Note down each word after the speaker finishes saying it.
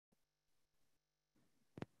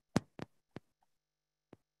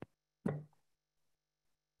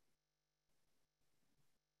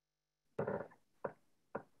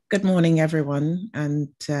Good morning, everyone, and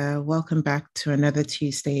welcome back to another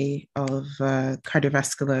Tuesday of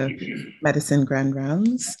cardiovascular medicine grand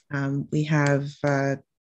rounds. We have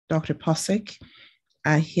Dr. Possick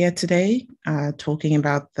here today talking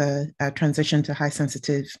about the transition to high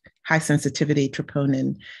sensitivity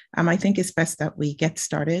troponin. I think it's best that we get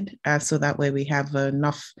started so that way we have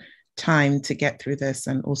enough time to get through this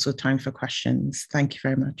and also time for questions. Thank you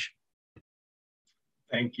very much.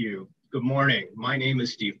 Thank you. Good morning. My name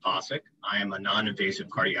is Steve Possick. I am a non-invasive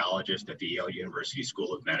cardiologist at the Yale University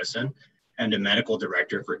School of Medicine and a medical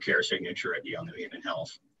director for Care Signature at Yale New Haven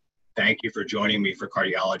Health. Thank you for joining me for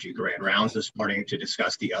Cardiology Grand Rounds this morning to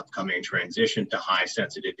discuss the upcoming transition to high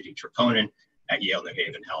sensitivity troponin at Yale New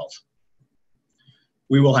Haven Health.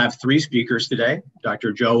 We will have three speakers today.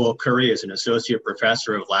 Dr. Joe El-Khoury is an associate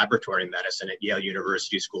professor of laboratory medicine at Yale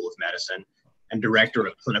University School of Medicine and Director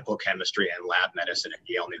of Clinical Chemistry and Lab Medicine at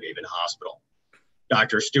Yale New Haven Hospital.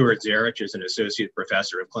 Dr. Stuart Zarich is an Associate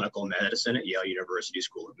Professor of Clinical Medicine at Yale University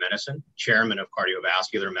School of Medicine, Chairman of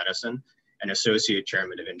Cardiovascular Medicine, and Associate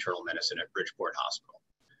Chairman of Internal Medicine at Bridgeport Hospital.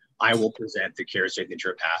 I will present the care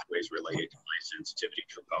signature pathways related to high sensitivity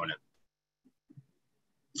troponin.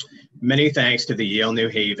 Many thanks to the Yale New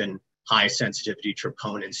Haven High Sensitivity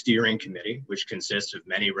Troponin Steering Committee, which consists of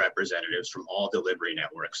many representatives from all delivery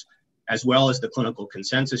networks, as well as the clinical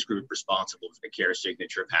consensus group responsible for the care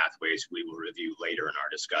signature pathways we will review later in our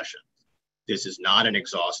discussion. This is not an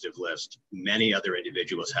exhaustive list. Many other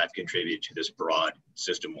individuals have contributed to this broad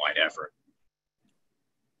system-wide effort.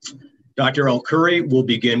 Dr. El-Khoury will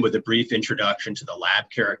begin with a brief introduction to the lab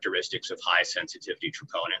characteristics of high sensitivity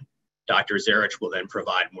troponin. Dr. Zarich will then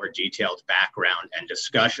provide more detailed background and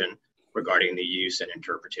discussion regarding the use and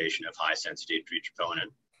interpretation of high sensitivity troponin.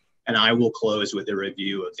 And I will close with a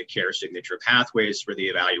review of the care signature pathways for the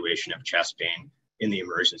evaluation of chest pain in the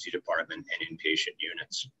emergency department and inpatient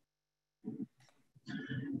units.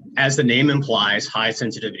 As the name implies, high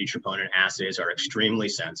sensitivity troponin assays are extremely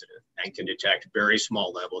sensitive and can detect very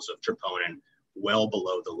small levels of troponin well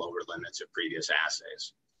below the lower limits of previous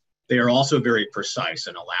assays. They are also very precise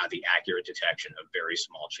and allow the accurate detection of very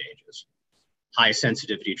small changes. High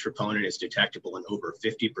sensitivity troponin is detectable in over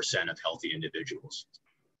 50% of healthy individuals.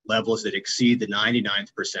 Levels that exceed the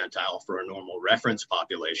 99th percentile for a normal reference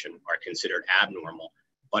population are considered abnormal,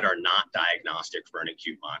 but are not diagnostic for an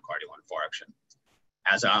acute myocardial infarction.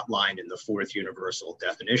 As outlined in the fourth universal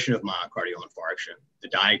definition of myocardial infarction, the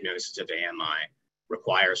diagnosis of AMI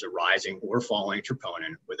requires a rising or falling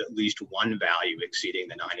troponin with at least one value exceeding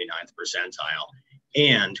the 99th percentile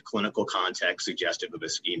and clinical context suggestive of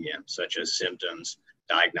ischemia, such as symptoms,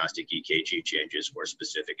 diagnostic EKG changes, or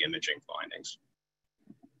specific imaging findings.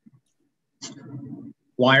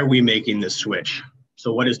 Why are we making this switch?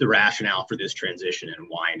 So what is the rationale for this transition and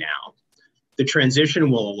why now? The transition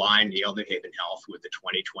will align Yale New Haven Health with the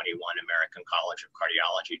 2021 American College of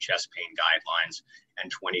Cardiology chest pain guidelines and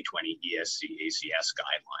 2020 ESC ACS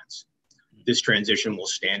guidelines. This transition will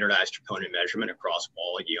standardize troponin measurement across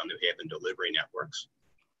all Yale New Haven delivery networks.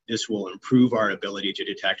 This will improve our ability to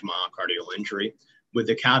detect myocardial injury, with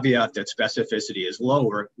the caveat that specificity is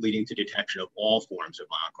lower, leading to detection of all forms of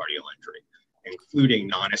myocardial injury, including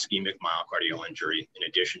non-ischemic myocardial injury, in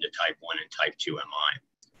addition to type 1 and type 2 MI.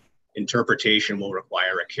 Interpretation will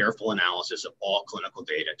require a careful analysis of all clinical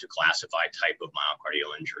data to classify type of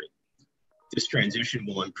myocardial injury. This transition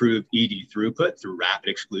will improve ED throughput through rapid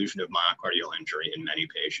exclusion of myocardial injury in many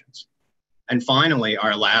patients. And finally,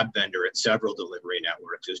 our lab vendor at several delivery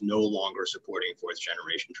networks is no longer supporting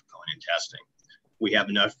fourth-generation troponin testing. We have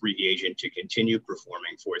enough reagent to continue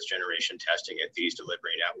performing fourth-generation testing at these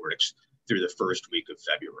delivery networks through the first week of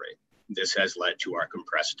February. This has led to our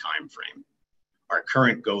compressed time frame. Our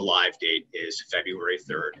current go-live date is February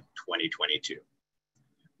 3rd, 2022.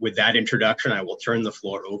 With that introduction, I will turn the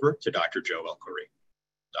floor over to Dr. Joe El-Khoury.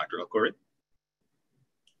 Dr. El-Khoury.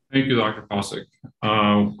 Thank you, Dr. Possick.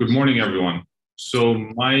 Good morning, everyone. So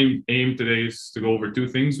my aim today is to go over two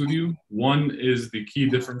things with you. One is the key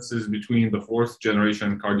differences between the fourth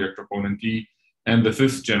generation cardiac troponin T and the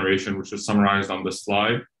fifth generation, which is summarized on this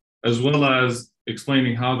slide, as well as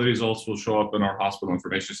explaining how the results will show up in our hospital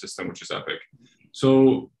information system, which is EPIC.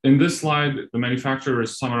 So in this slide, the manufacturer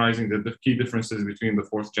is summarizing the key differences between the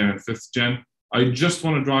fourth gen and fifth gen. I just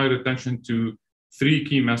want to draw your attention to three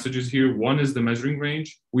key messages here. One is the measuring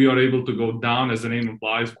range. We are able to go down, as the name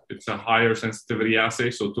implies, it's a higher sensitivity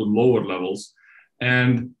assay, so to lower levels.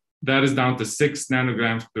 And that is down to 6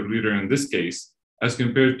 nanograms per liter in this case, as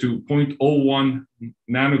compared to 0.01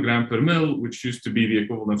 nanogram per mil, which used to be the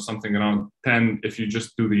equivalent of something around 10 if you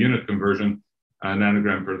just do the unit conversion,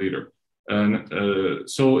 nanogram per liter.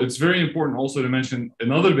 So it's very important also to mention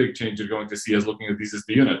another big change you're going to see as looking at these is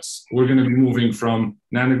the units. We're going to be moving from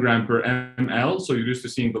nanogram per ml, so you're used to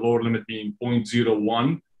seeing the lower limit being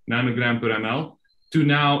 0.01 nanogram per ml, to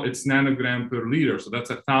now it's nanogram per liter. So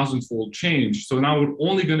that's a 1,000-fold change. So now we're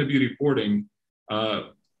only going to be reporting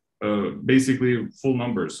basically full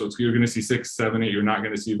numbers. So you're going to see 6, 7, 8. You're not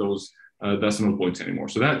going to see those decimal points anymore.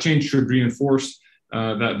 So that change should reinforce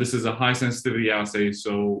that this is a high sensitivity assay.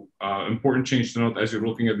 So important change to note as you're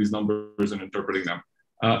looking at these numbers and interpreting them.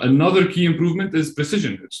 Another key improvement is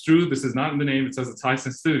precision. It's true, this is not in the name, it says it's high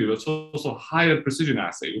sensitivity, but it's also higher precision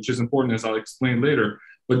assay, which is important as I'll explain later.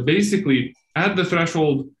 But basically, at the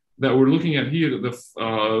threshold that we're looking at here,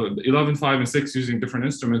 the 11, 5, and 6 using different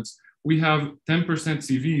instruments, we have 10%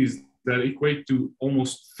 CVs that equate to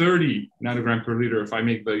almost 30 nanogram per liter if I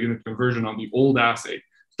make the unit conversion on the old assay.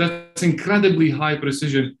 That's incredibly high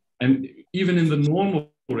precision. And even in the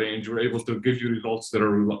normal range, we're able to give you results that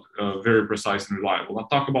are very precise and reliable. I'll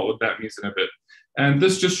talk about what that means in a bit. And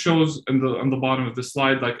this just shows on the bottom of the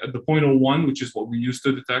slide, like at the 0.01, which is what we used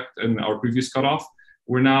to detect in our previous cutoff,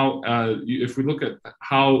 we're now, if we look at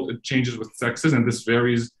how it changes with sexes, and this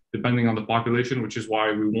varies depending on the population, which is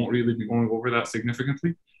why we won't really be going over that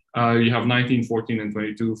significantly. You have 19, 14, and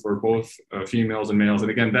 22 for both females and males. And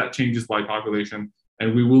again, that changes by population.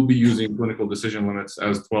 And we will be using clinical decision limits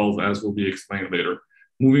as 12, as will be explained later.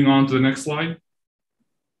 Moving on to the next slide.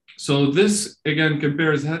 So this, again,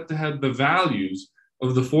 compares head-to-head the values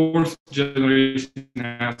of the 4th generation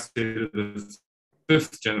assay to the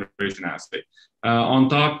 5th generation assay. On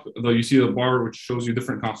top, though, you see the bar, which shows you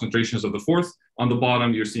different concentrations of the 4th. On the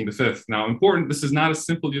bottom, you're seeing the 5th. Now, important, this is not a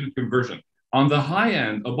simple unit conversion. On the high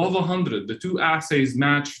end, above 100, the two assays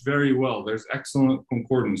match very well. There's excellent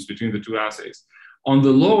concordance between the two assays. On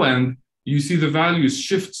the low end, you see the values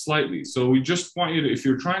shift slightly. So we just want you to, if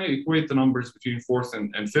you're trying to equate the numbers between 4th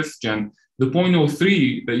and 5th gen, the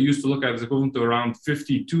 0.03 that you used to look at is equivalent to around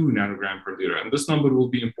 52 nanogram per liter. And this number will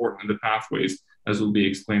be important in the pathways, as will be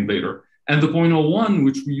explained later. And the 0.01,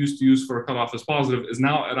 which we used to use for a cutoff as positive, is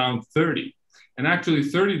now around 30. And actually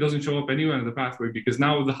 30 doesn't show up anywhere in the pathway because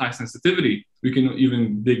now with the high sensitivity, we can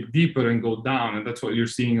even dig deeper and go down. And that's what you're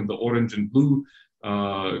seeing in the orange and blue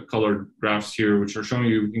colored graphs here, which are showing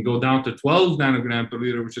you we can go down to 12 nanogram per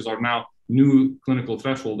liter, which is our now new clinical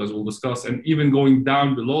threshold, as we'll discuss, and even going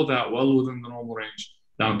down below that, well within the normal range,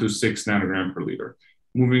 down to 6 nanogram per liter.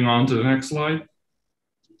 Moving on to the next slide.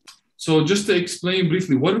 So just to explain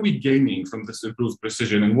briefly, what are we gaining from this improved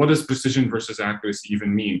precision, and what does precision versus accuracy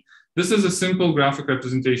even mean? This is a simple graphic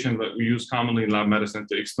representation that we use commonly in lab medicine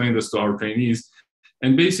to explain this to our trainees.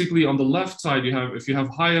 And basically on the left side, you have, if you have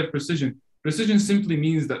higher precision, precision simply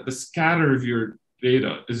means that the scatter of your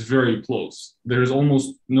data is very close. There's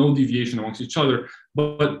almost no deviation amongst each other,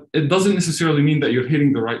 but it doesn't necessarily mean that you're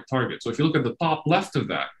hitting the right target. So if you look at the top left of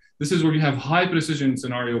that, this is where you have high precision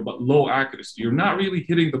scenario, but low accuracy. You're not really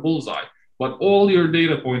hitting the bullseye, but all your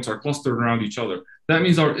data points are clustered around each other. That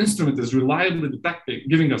means our instrument is reliably detecting,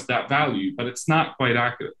 giving us that value, but it's not quite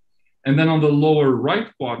accurate. And then on the lower right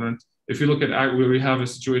quadrant, if you look at where we have a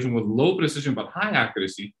situation with low precision, but high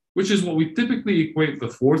accuracy, which is what we typically equate the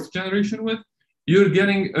 4th generation with, you're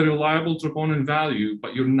getting a reliable troponin value,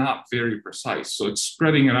 but you're not very precise. So it's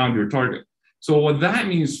spreading around your target. So what that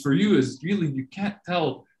means for you is really you can't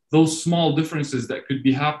tell those small differences that could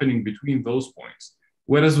be happening between those points.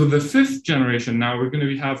 Whereas with the 5th generation, now we're going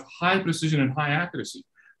to have high precision and high accuracy.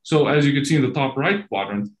 So as you can see in the top right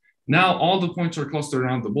quadrant, now all the points are clustered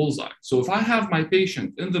around the bullseye. So if I have my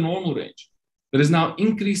patient in the normal range that is now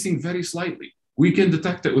increasing very slightly, we can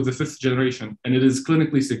detect it with the 5th generation, and it is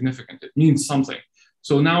clinically significant. It means something.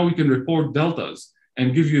 So now we can report deltas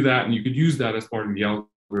and give you that, and you could use that as part of the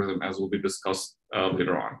algorithm, as will be discussed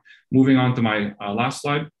later on. Moving on to my last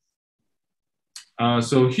slide.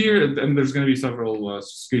 So here, and there's going to be several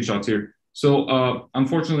screenshots here. So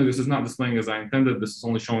unfortunately, this is not displaying as I intended. This is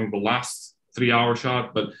only showing the last 3-hour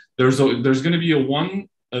shot, but there's going to be a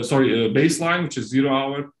baseline, which is 0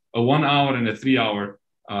 hour, a 1 hour, and a 3 hour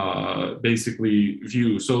basically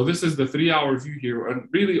view. So this is the 3-hour view here. And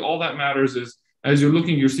really all that matters is, as you're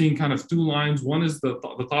looking, you're seeing kind of two lines. One is the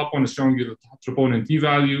top one is showing you the troponin T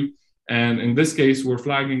value. And in this case, we're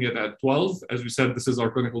flagging it at 12. As we said, this is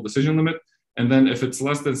our clinical decision limit. And then if it's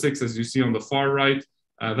less than 6, as you see on the far right,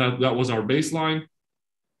 that was our baseline.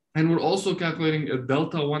 And we're also calculating a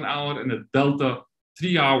delta 1 hour and a delta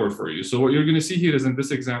 3 hour for you. So what you're going to see here is in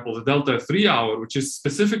this example, the delta 3 hour, which is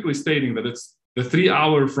specifically stating that it's the 3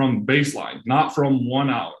 hour from baseline, not from 1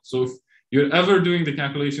 hour. So if you're ever doing the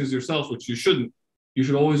calculations yourself, which you shouldn't, you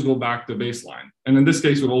should always go back to baseline. And in this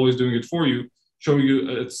case, we're always doing it for you. show you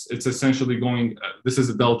it's essentially going, this is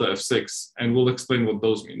a delta of 6, and we'll explain what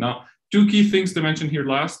those mean. Now, two key things to mention here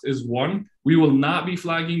last is one, we will not be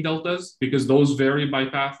flagging deltas because those vary by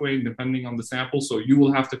pathway depending on the sample. So you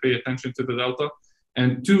will have to pay attention to the delta.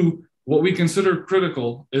 And two, what we consider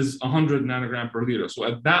critical is 100 nanogram per liter. So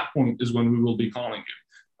at that point is when we will be calling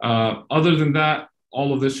you. Other than that,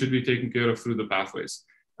 all of this should be taken care of through the pathways.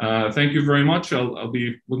 Thank you very much. I'll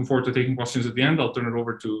be looking forward to taking questions at the end. I'll turn it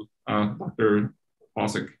over to Dr.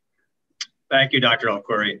 Possick. Thank you, Dr.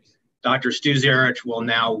 El-Khoury. Dr. Stu Zarich will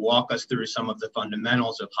now walk us through some of the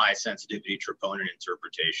fundamentals of high sensitivity troponin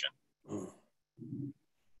interpretation.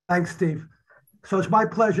 Thanks, Steve. So it's my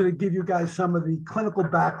pleasure to give you guys some of the clinical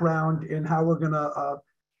background in how we're going to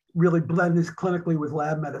really blend this clinically with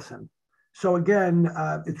lab medicine. So again,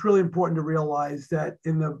 it's really important to realize that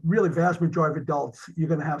in the really vast majority of adults, you're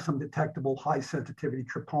going to have some detectable high sensitivity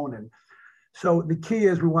troponin. So the key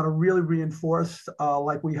is we want to really reinforce,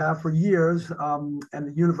 like we have for years, and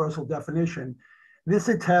the universal definition. This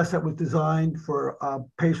is a test that was designed for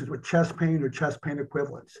patients with chest pain or chest pain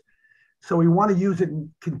equivalents. So we want to use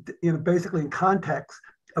it basically in context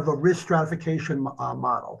of a risk stratification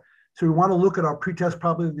model. So we want to look at our pretest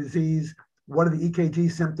probability of disease. What are the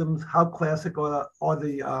EKG symptoms? How classic are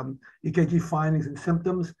the EKG findings and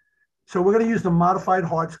symptoms? So we're going to use the modified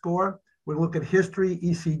heart score. We'll look at history,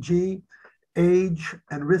 ECG, age,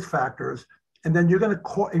 and risk factors. And then you're going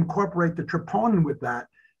to incorporate the troponin with that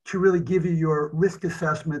to really give you your risk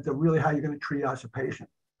assessment of really how you're going to triage a patient.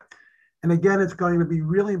 And again, it's going to be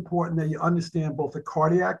really important that you understand both the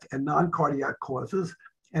cardiac and non-cardiac causes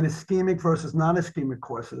and ischemic versus non-ischemic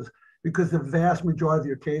causes, because the vast majority of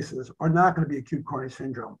your cases are not going to be acute coronary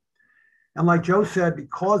syndrome. And like Joe said,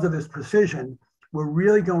 because of this precision, we're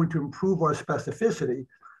really going to improve our specificity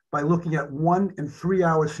by looking at 1 and 3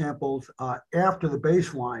 hour samples after the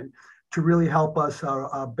baseline to really help us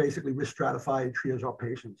basically risk stratify and triage our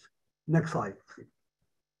patients. Next slide.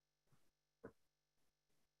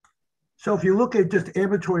 So if you look at just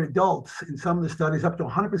ambulatory adults in some of the studies, up to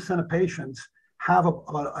 100% of patients have a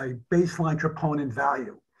baseline troponin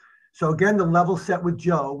value. So again, the level set with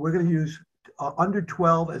Joe, we're going to use under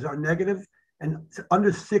 12 as our negative, and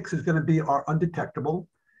under 6 is going to be our undetectable.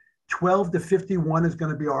 12 to 51 is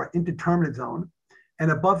going to be our indeterminate zone,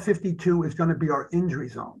 and above 52 is going to be our injury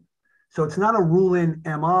zone. So it's not a rule-in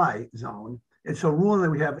MI zone. It's a rule-in that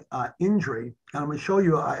we have injury, and I'm going to show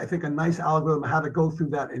you, I think, a nice algorithm how to go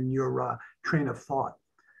through that in your train of thought.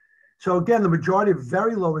 So again, the majority of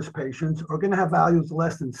very low-risk patients are going to have values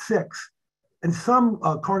less than 6, and some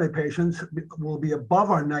coronary patients will be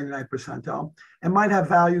above our 99th percentile and might have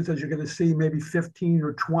values, as you're going to see, maybe 15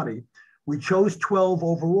 or 20. We chose 12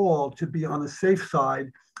 overall to be on the safe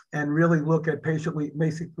side and really look at basically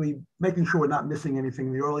making sure we're not missing anything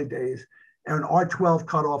in the early days. And our 12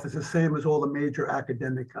 cutoff is the same as all the major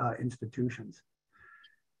academic institutions.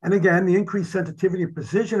 And again, the increased sensitivity and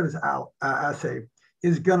precision of this assay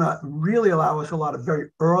is going to really allow us a lot of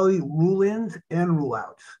very early rule-ins and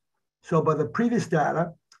rule-outs. So by the previous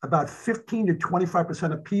data, about 15 to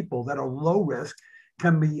 25% of people that are low risk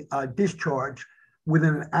can be discharged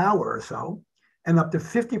within an hour or so, and up to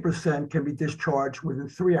 50% can be discharged within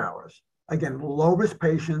 3 hours. Again, low-risk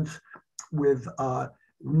patients with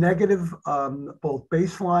negative both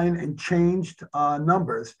baseline and changed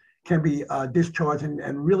numbers can be discharged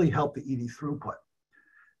and really help the ED throughput.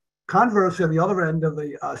 Conversely, on the other end of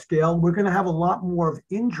the scale, we're going to have a lot more of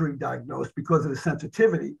injury diagnosed because of the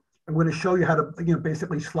sensitivity. I'm going to show you how to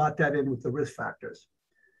basically slot that in with the risk factors.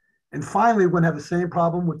 And finally, we're going to have the same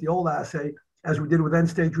problem with the old assay as we did with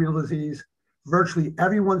end-stage renal disease. Virtually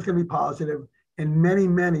everyone's going to be positive, and many,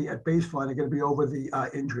 many at baseline are going to be over the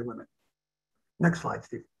injury limit. Next slide,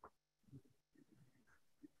 Steve.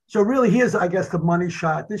 So really, here's, I guess, the money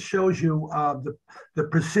shot. This shows you the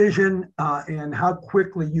precision and how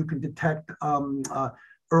quickly you can detect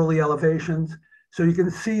early elevations. So you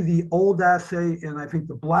can see the old assay in, I think,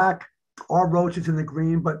 the black, our roaches in the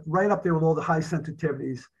green, but right up there with all the high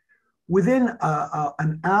sensitivities. Within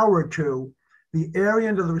an hour or two, the area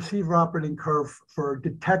under the receiver operating curve for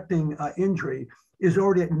detecting injury is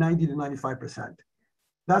already at 90 to 95%.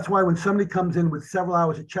 That's why when somebody comes in with several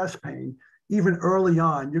hours of chest pain, even early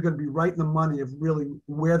on, you're going to be right in the money of really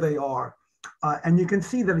where they are. And you can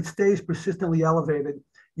see that it stays persistently elevated.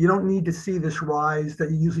 You don't need to see this rise that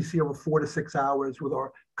you usually see over 4 to 6 hours with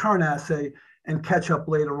our current assay and catch up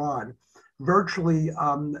later on. Virtually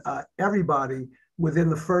everybody within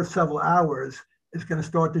the first several hours is going to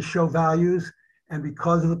start to show values. And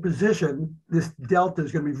because of the position, this delta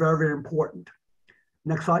is going to be very, very important.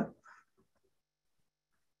 Next slide.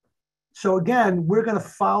 So again, we're going to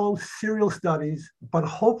follow serial studies, but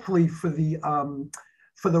hopefully for the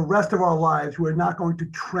rest of our lives, we're not going to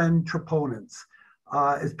trend troponins.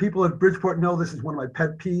 As people at Bridgeport know, this is one of my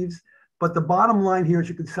pet peeves. But the bottom line here, as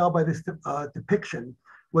you can tell by this depiction,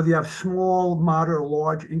 whether you have small, moderate, or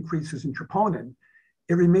large increases in troponin,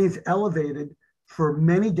 it remains elevated for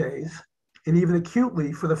many days, and even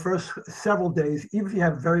acutely for the first several days, even if you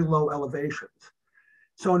have very low elevations.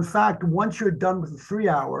 So in fact, once you're done with the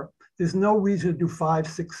 3-hour, there's no reason to do 5,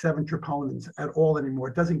 6, 7 troponins at all anymore.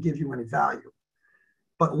 It doesn't give you any value.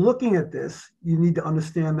 But looking at this, you need to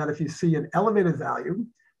understand that if you see an elevated value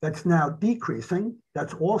that's now decreasing,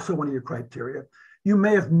 that's also one of your criteria, you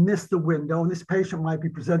may have missed the window, and this patient might be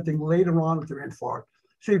presenting later on with their infarct.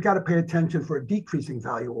 So you've got to pay attention for a decreasing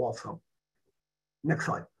value also. Next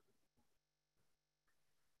slide.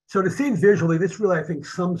 So to see it visually, this really, I think,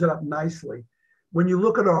 sums it up nicely. When you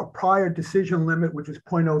look at our prior decision limit, which was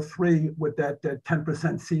 0.03 with that 10%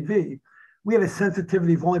 CV, we had a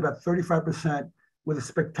sensitivity of only about 35% with a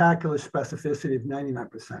spectacular specificity of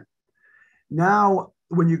 99%. Now,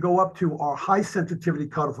 when you go up to our high sensitivity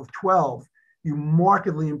cutoff of 12, you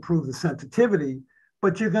markedly improve the sensitivity,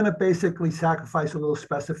 but you're going to basically sacrifice a little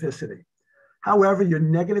specificity. However, your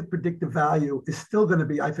negative predictive value is still going to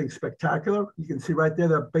be, I think, spectacular. You can see right there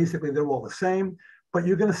that basically they're all the same, but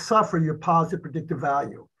you're going to suffer your positive predictive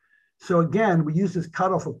value. So again, we use this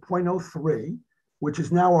cutoff of 0.03, which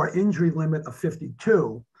is now our injury limit of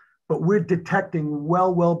 52, but we're detecting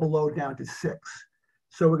well below down to 6.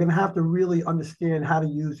 So we're going to have to really understand how to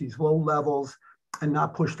use these low levels and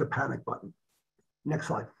not push the panic button. Next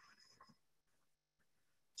slide.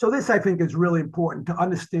 So this, I think, is really important to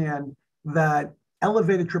understand that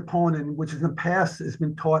elevated troponin, which in the past has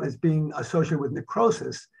been taught as being associated with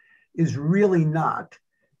necrosis, is really not.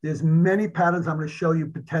 There's many patterns I'm going to show you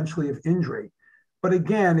potentially of injury. But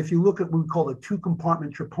again, if you look at what we call the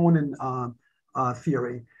 2-compartment troponin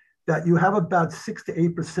theory, that you have about 6 to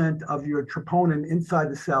 8% of your troponin inside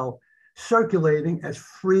the cell circulating as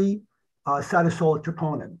free cytosolic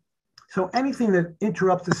troponin. So anything that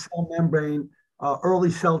interrupts the cell membrane,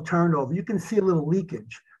 early cell turnover, you can see a little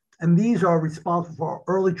leakage. And these are responsible for our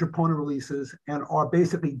early troponin releases and are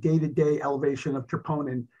basically day-to-day elevation of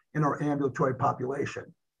troponin in our ambulatory population.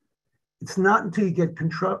 It's not until you get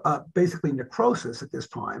basically necrosis at this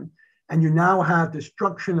time, and you now have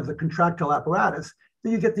destruction of the contractile apparatus,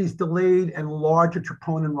 that you get these delayed and larger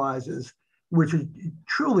troponin rises, which are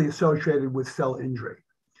truly associated with cell injury.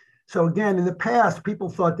 So again, in the past, people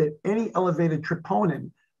thought that any elevated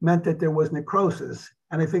troponin meant that there was necrosis.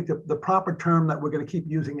 And I think that the proper term that we're going to keep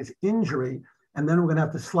using is injury, and then we're going to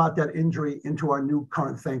have to slot that injury into our new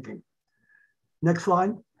current thinking. Next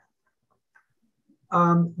slide.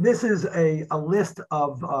 This is a list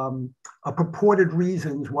of purported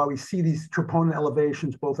reasons why we see these troponin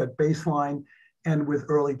elevations both at baseline and with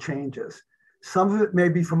early changes. Some of it may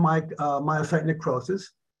be from myocyte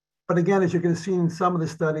necrosis, but again, as you can see in some of the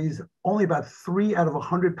studies, only about 3 out of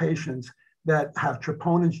 100 patients that have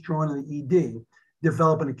troponins drawn in the ED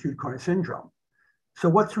develop an acute coronary syndrome. So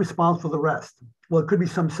what's responsible for the rest? Well, it could be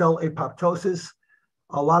some cell apoptosis.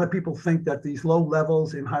 A lot of people think that these low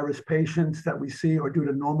levels in high-risk patients that we see are due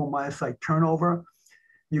to normal myocyte turnover.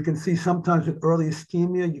 You can see sometimes with early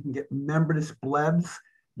ischemia, you can get membranous blebs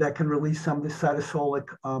that can release some of the cytosolic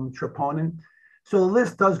troponin. So the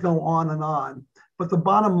list does go on, but the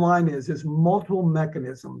bottom line is there's multiple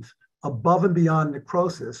mechanisms above and beyond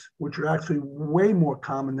necrosis, which are actually way more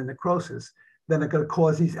common than necrosis, that are going to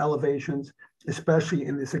cause these elevations, especially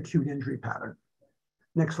in this acute injury pattern.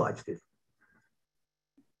 Next slide, Steve.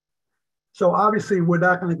 So obviously, we're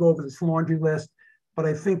not going to go over this laundry list, but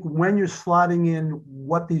I think when you're slotting in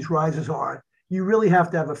what these rises are, you really have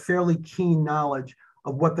to have a fairly keen knowledge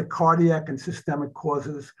of what the cardiac and systemic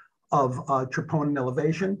causes of troponin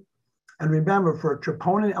elevation. And remember, for a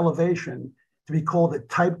troponin elevation to be called a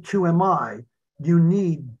type 2 MI, you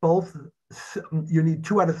need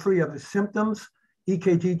 2 out of 3 of the symptoms,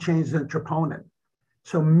 EKG changes, and troponin.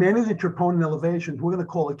 So many of the troponin elevations we're going to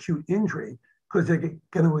call acute injury because they're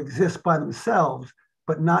going to exist by themselves,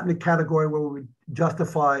 but not in the category where we would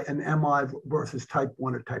justify an MI versus type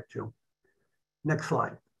 1 or type 2. Next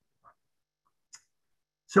slide.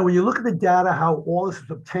 So when you look at the data, how all this is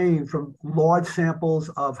obtained from large samples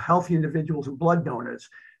of healthy individuals and blood donors,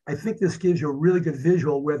 I think this gives you a really good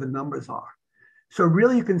visual where the numbers are. So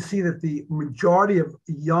really you can see that the majority of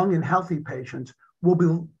young and healthy patients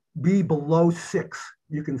will be below 6,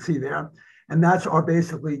 you can see there. And that's our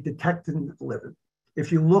basically detected limit.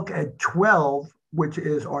 If you look at 12, which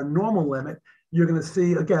is our normal limit, you're going to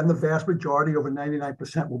see, again, the vast majority, over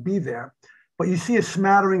 99%, will be there. But you see a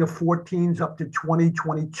smattering of 14s up to 20,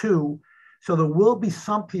 22. So there will be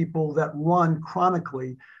some people that run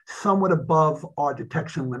chronically somewhat above our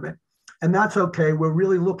detection limit. And that's okay. We're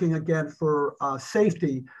really looking again for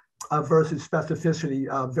safety versus specificity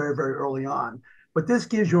very, very early on. But this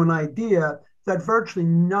gives you an idea that virtually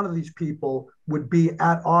none of these people would be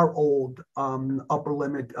at our old upper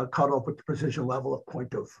limit cutoff with the precision level of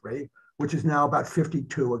 0.03, which is now about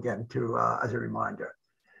 52 again, as a reminder.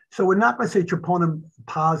 So we're not going to say troponin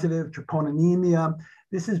positive, troponinemia.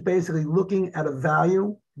 This is basically looking at a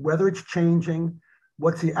value, whether it's changing,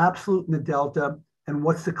 what's the absolute in the delta, and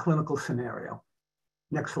what's the clinical scenario.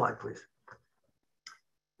 Next slide, please.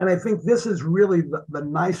 And I think this is really the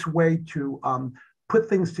nice way to put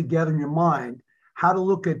things together in your mind, how to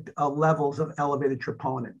look at levels of elevated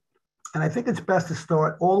troponin. And I think it's best to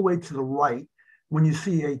start all the way to the right when you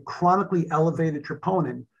see a chronically elevated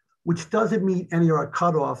troponin, which doesn't meet any of our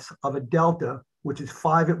cutoffs of a delta, which is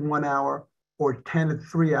 5 at 1 hour or 10 at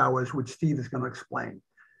 3 hours, which Steve is going to explain.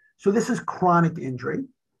 So this is chronic injury.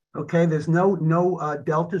 Okay, there's no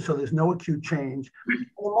delta, so there's no acute change. And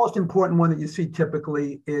the most important one that you see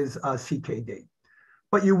typically is CKD.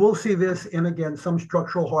 But you will see this in, again, some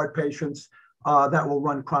structural heart patients that will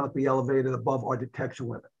run chronically elevated above our detection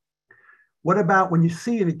limit. What about when you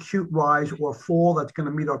see an acute rise or fall that's going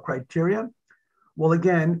to meet our criteria? Well,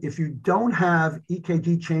 again, if you don't have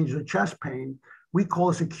EKG changes or chest pain, we call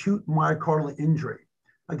this acute myocardial injury.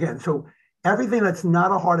 Again, so everything that's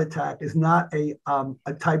not a heart attack is not a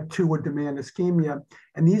type 2 or demand ischemia,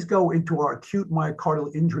 and these go into our acute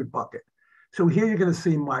myocardial injury bucket. So here you're going to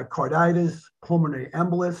see myocarditis, pulmonary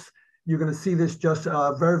embolus. You're going to see this just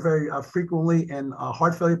very, very frequently in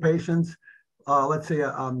heart failure patients. Let's say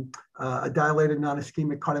a dilated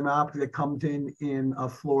non-ischemic cardiomyopathy that comes in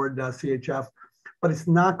fluid CHF, but it's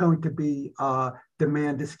not going to be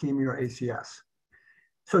demand ischemia or ACS.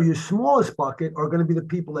 So your smallest bucket are going to be the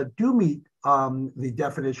people that do meet the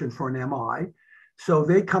definition for an MI. So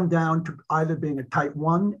they come down to either being a type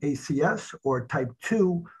 1 ACS or type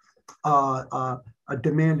 2 a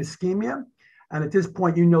demand ischemia. And at this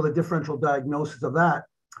point, you know the differential diagnosis of that.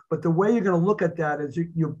 But the way you're going to look at that is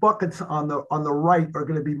your buckets on the right are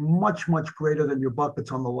going to be much, much greater than your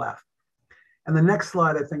buckets on the left. And the next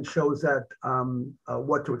slide, I think, shows that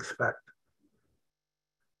what to expect.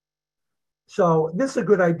 So this is a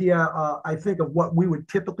good idea, I think, of what we would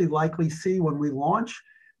typically likely see when we launch.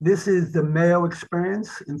 This is the Mayo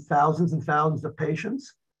experience in thousands and thousands of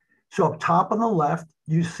patients. So up top on the left,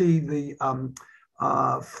 you see the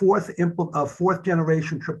fourth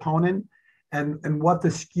generation troponin and what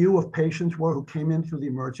the skew of patients were who came in through the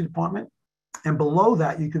emergency department. And below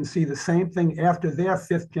that, you can see the same thing after their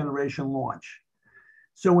 5th generation launch.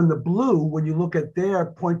 So in the blue, when you look at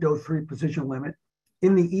their 0.03 precision limit,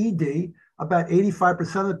 in the ED, about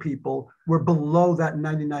 85% of the people were below that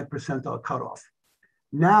 99th percentile cutoff.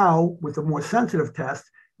 Now, with a more sensitive test,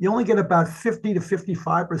 you only get about 50 to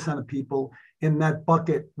 55% of people in that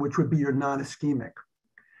bucket, which would be your non-ischemic.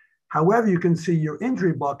 However, you can see your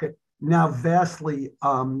injury bucket now vastly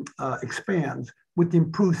expands with the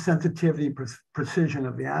improved sensitivity and precision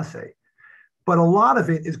of the assay. But a lot of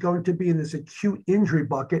it is going to be in this acute injury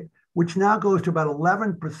bucket, which now goes to about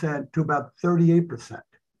 11% to about 38%.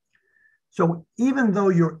 So even though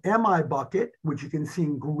your MI bucket, which you can see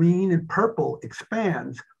in green and purple,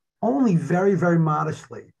 expands only very, very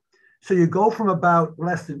modestly. So you go from about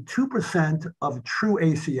less than 2% of true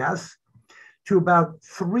ACS to about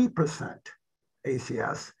 3%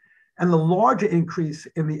 ACS. And the larger increase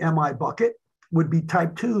in the MI bucket would be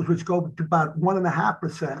type 2s, which go to about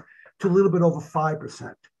 1.5% to a little bit over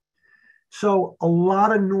 5%. So a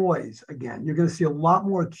lot of noise. Again, you're going to see a lot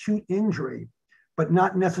more acute injury, but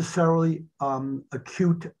not necessarily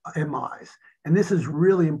acute MIs. And this is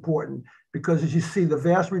really important because, as you see, the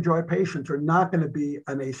vast majority of patients are not going to be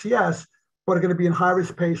an ACS, but are going to be in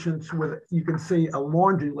high-risk patients with, you can see, a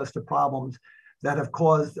laundry list of problems that have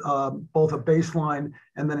caused both a baseline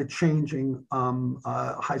and then a changing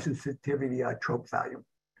high sensitivity trope value.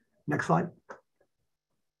 Next slide.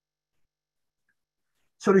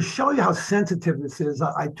 So to show you how sensitive this is,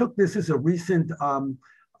 I took this as a recent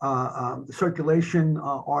circulation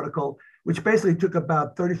article, which basically took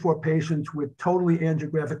about 34 patients with totally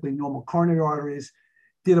angiographically normal coronary arteries,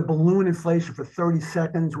 did a balloon inflation for 30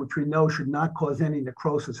 seconds, which we know should not cause any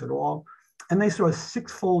necrosis at all. And they saw a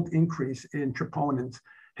 6-fold increase in troponins,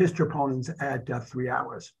 his troponins at 3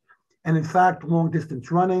 hours. And in fact, long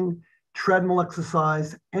distance running, treadmill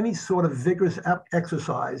exercise, any sort of vigorous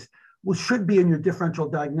exercise should be in your differential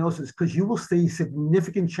diagnosis because you will see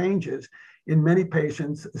significant changes in many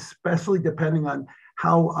patients, especially depending on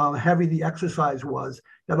how heavy the exercise was,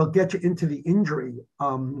 that'll get you into the injury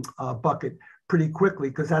bucket pretty quickly,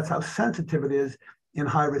 because that's how sensitive it is in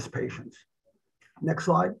high-risk patients. Next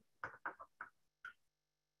slide.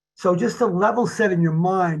 So just to level set in your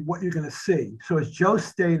mind what you're going to see. So as Joe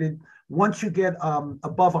stated, once you get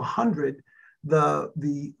above 100, the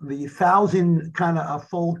 1,000 kind of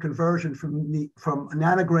fold conversion from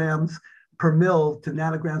nanograms per mil to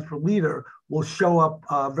nanograms per liter will show up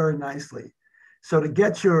very nicely. So to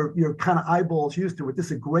get your kind of eyeballs used to it, this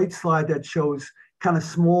is a great slide that shows kind of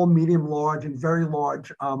small, medium, large, and very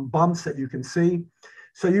large bumps that you can see.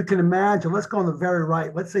 So you can imagine, let's go on the very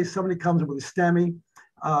right. Let's say somebody comes with a STEMI.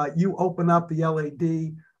 You open up the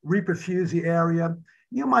LAD, reperfuse the area.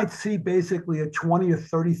 You might see basically a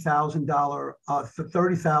 $20,000 or $30,000,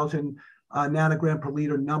 30,000 nanogram per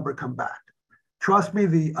liter number come back. Trust me,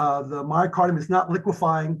 the myocardium is not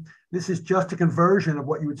liquefying. This is just a conversion of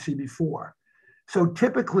what you would see before. So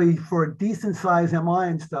typically for a decent size MI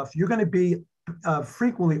and stuff, you're going to be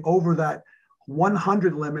frequently over that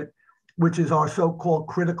 100 limit, which is our so-called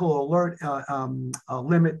critical alert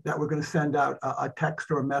limit that we're going to send out a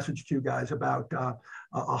text or a message to you guys about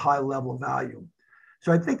a high level value.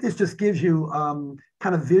 So I think this just gives you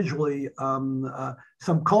kind of visually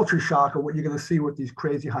some culture shock of what you're going to see with these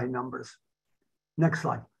crazy high numbers. Next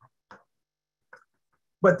slide.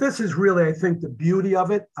 But this is really, I think, the beauty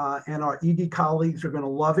of it, and our ED colleagues are going to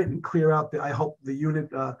love it and clear out, I hope, the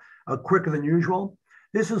unit quicker than usual.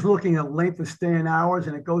 This is looking at length of stay in hours,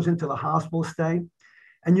 and it goes into the hospital stay.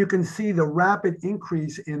 And you can see the rapid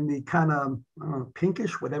increase in the kind of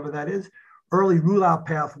pinkish, whatever that is, early rule out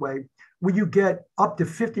pathway, where you get up to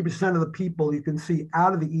 50% of the people you can see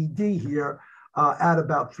out of the ED here at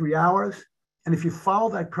about 3 hours. And if you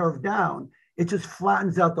follow that curve down, it just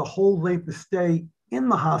flattens out the whole length of stay in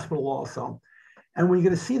the hospital also. And when you're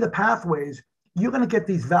going to see the pathways, you're going to get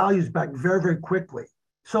these values back very, very quickly.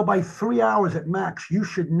 So by 3 hours at max, you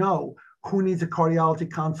should know who needs a cardiology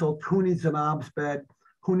consult, who needs an OBS bed,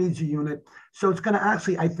 who needs a unit. So it's going to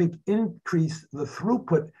actually, I think, increase the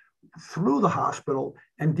throughput through the hospital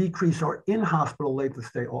and decrease our in-hospital length of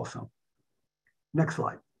stay also. Next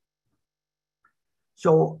slide.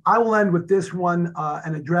 So I will end with this one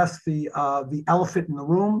and address the elephant in the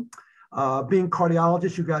room. Being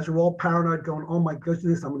cardiologists, you guys are all paranoid going, oh my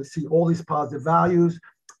goodness, I'm going to see all these positive values,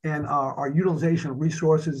 and our utilization of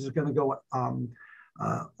resources is going to go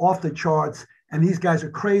off the charts, and these guys are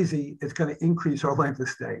crazy. It's going to increase our length of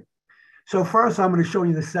stay. So first, I'm going to show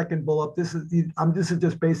you the second bullet. This is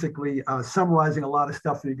just basically summarizing a lot of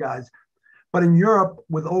stuff for you guys. But in Europe,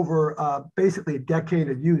 with over basically a decade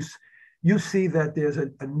of use, you see that there's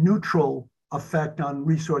a neutral effect on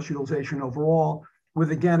resource utilization overall,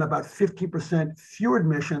 with, again, about 15% fewer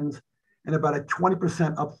admissions and about a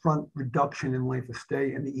 20% upfront reduction in length of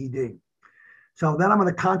stay in the ED. So then I'm going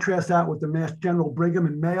to contrast that with the Mass General, Brigham,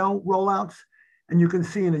 and Mayo rollouts. And you can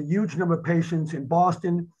see in a huge number of patients in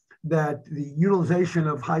Boston that the utilization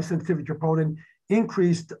of high sensitivity troponin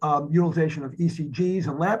increased utilization of ECGs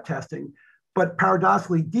and lab testing, but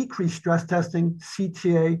paradoxically decreased stress testing,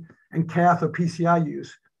 CTA, and cath or PCI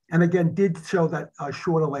use. And again, did show that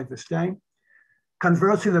shorter length of stay.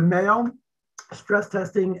 Conversely, the Mayo, stress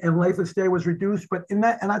testing and length of stay was reduced, but in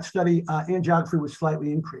that study, angiography was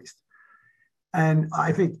slightly increased. And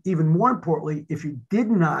I think even more importantly, if you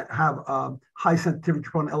did not have high sensitivity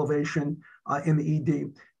troponin elevation in the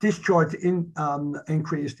ED, discharge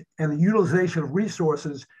increased, and the utilization of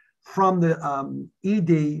resources from the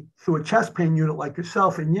ED through a chest pain unit like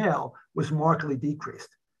yourself in Yale was markedly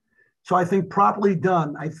decreased. So I think properly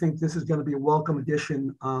done, I think this is going to be a welcome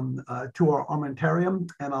addition to our armamentarium,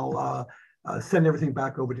 and I'll send everything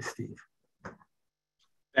back over to Steve.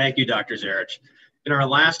 Thank you, Dr. Zarich. In our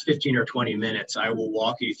last 15 or 20 minutes, I will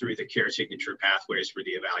walk you through the care signature pathways for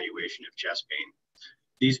the evaluation of chest pain.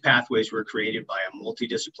 These pathways were created by a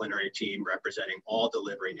multidisciplinary team representing all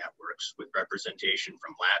delivery networks, with representation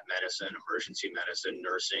from lab medicine, emergency medicine,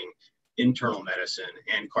 nursing, internal medicine,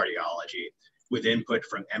 and cardiology, with input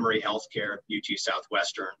from Emory Healthcare, UT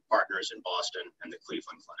Southwestern, partners in Boston, and the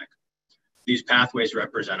Cleveland Clinic. These pathways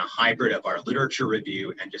represent a hybrid of our literature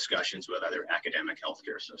review and discussions with other academic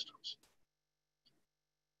healthcare systems.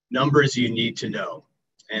 Numbers you need to know,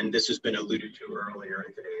 and this has been alluded to earlier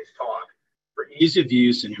in today's talk. For ease of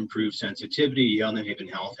use and improved sensitivity, Yale New Haven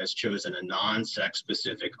Health has chosen a non-sex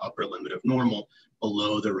specific upper limit of normal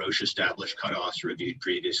below the Roche established cutoffs reviewed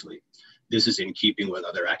previously. This is in keeping with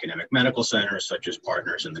other academic medical centers, such as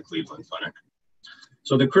partners in the Cleveland Clinic.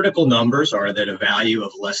 So the critical numbers are that a value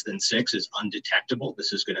of less than 6 is undetectable.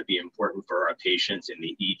 This is going to be important for our patients in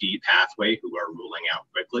the ED pathway who are ruling out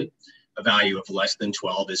quickly. A value of less than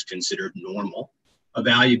 12 is considered normal. A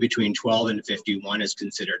value between 12 and 51 is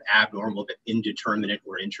considered abnormal but indeterminate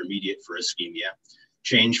or intermediate for ischemia.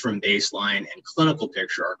 Change from baseline and clinical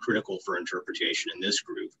picture are critical for interpretation in this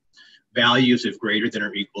group. Values of greater than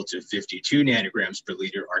or equal to 52 nanograms per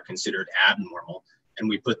liter are considered abnormal, and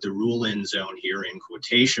we put the rule-in zone here in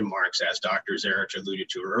quotation marks, as Dr. Zarich alluded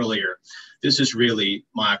to earlier. This is really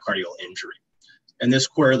myocardial injury. And this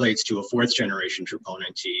correlates to a fourth generation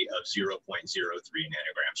troponin T of 0.03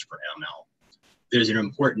 nanograms per ml. There's an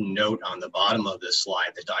important note on the bottom of this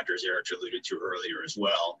slide that Dr. Zarich alluded to earlier as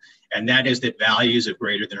well, and that is that values of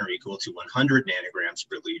greater than or equal to 100 nanograms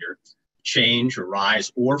per liter change or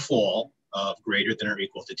rise or fall of greater than or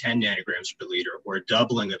equal to 10 nanograms per liter or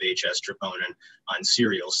doubling of HS troponin on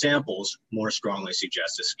serial samples more strongly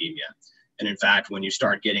suggests ischemia. And in fact, when you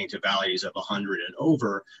start getting to values of 100 and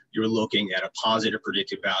over, you're looking at a positive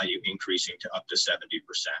predictive value increasing to up to 70%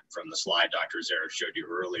 from the slide Dr. Zarich showed you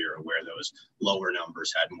earlier, where those lower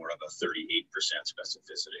numbers had more of a 38%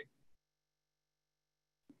 specificity.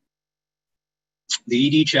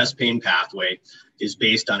 The ED chest pain pathway is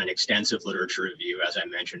based on an extensive literature review, as I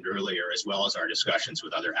mentioned earlier, as well as our discussions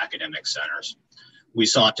with other academic centers. We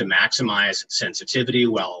sought to maximize sensitivity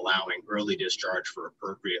while allowing early discharge for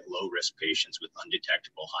appropriate low-risk patients with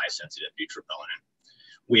undetectable high-sensitivity troponin.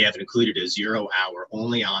 We have included a 0-hour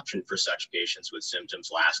only option for such patients with symptoms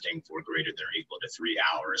lasting for greater than or equal to 3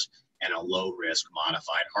 hours and a low-risk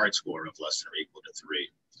modified heart score of less than or equal to 3.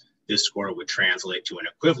 This score would translate to an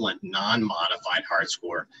equivalent non-modified heart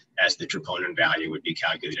score, as the troponin value would be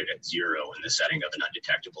calculated at 0 in the setting of an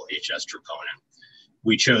undetectable HS troponin.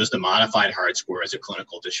 We chose the modified heart score as a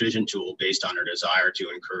clinical decision tool based on our desire to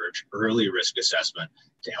encourage early risk assessment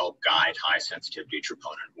to help guide high sensitivity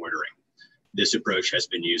troponin ordering. This approach has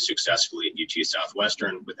been used successfully at UT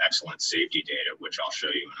Southwestern with excellent safety data, which I'll show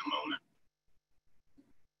you in a moment.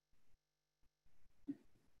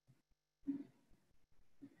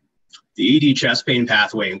 The ED chest pain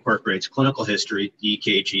pathway incorporates clinical history,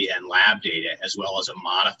 EKG, and lab data, as well as a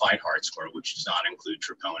modified heart score, which does not include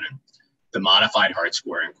troponin. The modified heart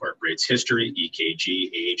score incorporates history,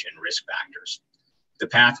 EKG, age, and risk factors. The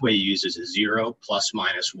pathway uses a 0, ±1,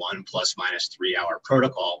 ±3 hour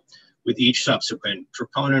protocol, with each subsequent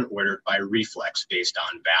troponin ordered by reflex based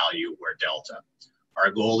on value or delta.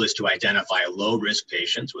 Our goal is to identify low-risk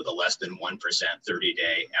patients with a less than 1%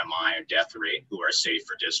 30-day MI or death rate who are safe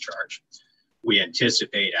for discharge. We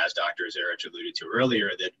anticipate, as Dr. Zarich alluded to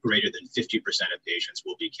earlier, that greater than 50% of patients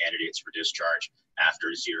will be candidates for discharge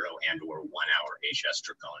after 0 and or 1 hour HS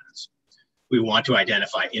troponins. We want to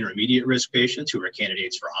identify intermediate risk patients who are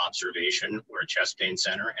candidates for observation or a chest pain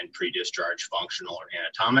center and pre-discharge functional or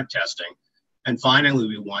anatomic testing. And finally,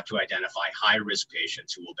 we want to identify high-risk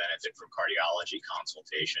patients who will benefit from cardiology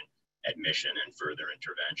consultation, admission, and further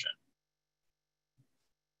intervention.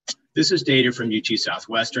 This is data from UT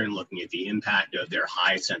Southwestern looking at the impact of their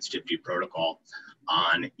high sensitivity protocol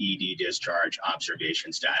on ED discharge,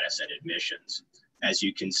 observation status, and admissions. As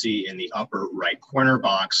you can see in the upper right corner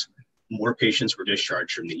box, more patients were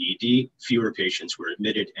discharged from the ED, fewer patients were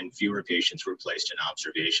admitted, and fewer patients were placed in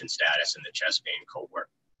observation status in the chest pain cohort.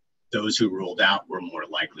 Those who ruled out were more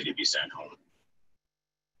likely to be sent home.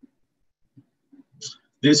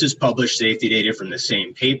 This is published safety data from the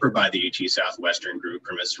same paper by the UT Southwestern group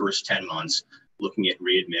from its first 10 months, looking at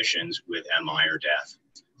readmissions with MI or death.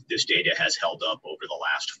 This data has held up over the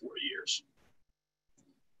last 4 years.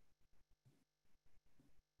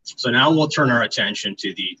 So now we'll turn our attention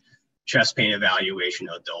to the chest pain evaluation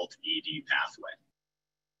adult ED pathway.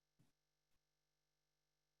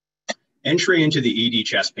 Entry into the ED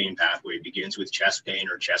chest pain pathway begins with chest pain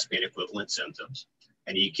or chest pain equivalent symptoms.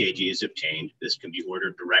 An EKG is obtained. This can be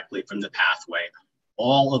ordered directly from the pathway.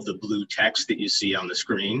 All of the blue text that you see on the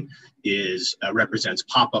screen represents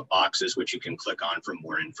pop-up boxes which you can click on for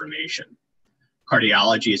more information.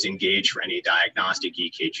 Cardiology is engaged for any diagnostic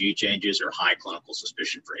EKG changes or high clinical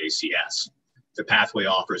suspicion for ACS. The pathway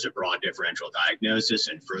offers a broad differential diagnosis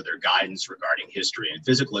and further guidance regarding history and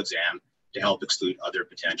physical exam to help exclude other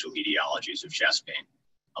potential etiologies of chest pain.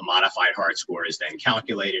 A modified heart score is then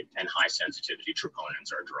calculated and high sensitivity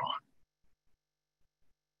troponins are drawn.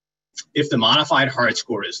 If the modified heart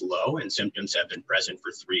score is low and symptoms have been present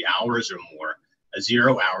for 3 hours or more, a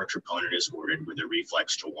 0-hour troponin is ordered with a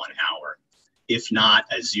reflex to 1 hour. If not,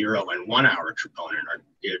 a 0 and 1 hour troponin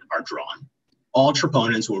are drawn. All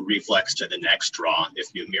troponins will reflex to the next draw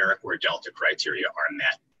if numeric or delta criteria are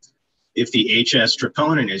met. If the HS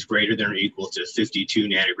troponin is greater than or equal to 52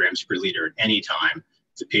 nanograms per liter at any time,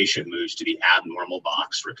 the patient moves to the abnormal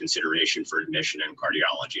box for consideration for admission and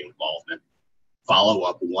cardiology involvement.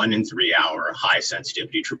 Follow-up 1 and 3 hour high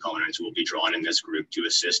sensitivity troponins will be drawn in this group to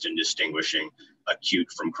assist in distinguishing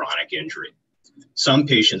acute from chronic injury. Some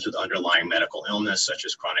patients with underlying medical illness, such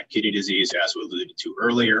as chronic kidney disease, as we alluded to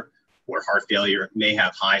earlier, or heart failure, may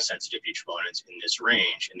have high sensitivity troponins in this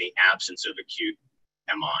range in the absence of acute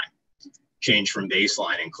MI. Change from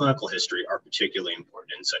baseline and clinical history are particularly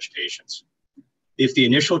important in such patients. If the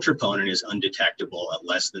initial troponin is undetectable at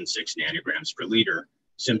less than 6 nanograms per liter,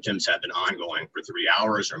 symptoms have been ongoing for 3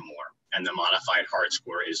 hours or more, and the modified heart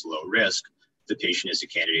score is low risk, the patient is a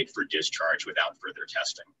candidate for discharge without further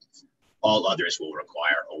testing. All others will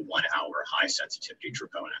require a 1 hour high sensitivity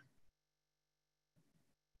troponin.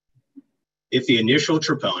 If the initial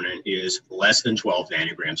troponin is less than 12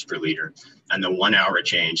 nanograms per liter and the 1 hour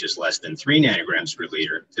change is less than 3 nanograms per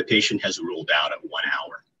liter, the patient has ruled out at 1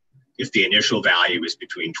 hour. If the initial value is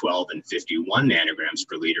between 12 and 51 nanograms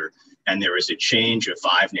per liter and there is a change of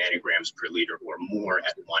 5 nanograms per liter or more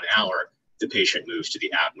at 1 hour, the patient moves to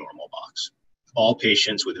the abnormal box. All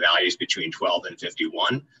patients with values between 12 and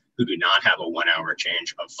 51 who do not have a 1 hour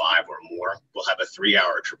change of 5 or more will have a 3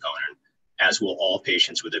 hour troponin, as will all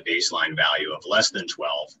patients with a baseline value of less than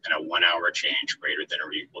 12 and a 1 hour change greater than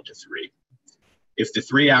or equal to 3. If the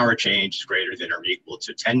 3 hour change is greater than or equal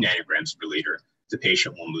to 10 nanograms per liter, the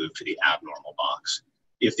patient will move to the abnormal box.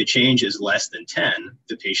 If the change is less than 10,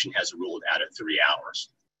 the patient has ruled out at 3 hours.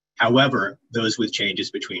 However, those with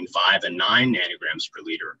changes between 5 and 9 nanograms per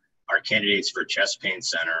liter are candidates for chest pain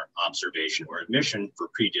center observation or admission for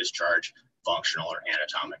pre-discharge functional or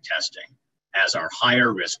anatomic testing, as are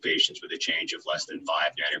higher risk patients with a change of less than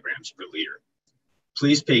 5 nanograms per liter.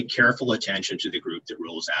 Please pay careful attention to the group that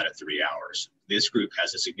rules out at 3 hours. This group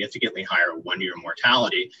has a significantly higher 1-year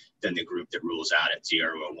mortality than the group that rules out at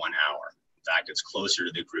 0 or 1 hour. In fact, it's closer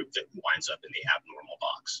to the group that winds up in the abnormal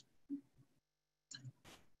box.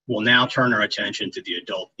 We'll now turn our attention to the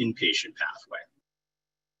adult inpatient pathway.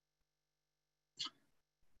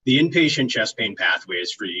 The inpatient chest pain pathway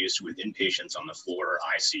is for use with inpatients on the floor or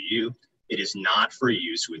ICU. It is not for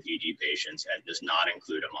use with ED patients and does not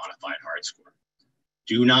include a modified heart score.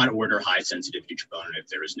 Do not order high sensitivity troponin if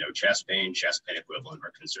there is no chest pain equivalent,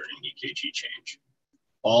 or concerning EKG change.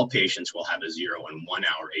 All patients will have a 0 and 1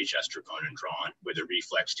 hour HS troponin drawn with a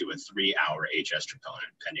reflex to a 3 hour HS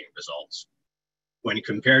troponin pending results. When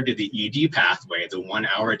compared to the ED pathway, the 1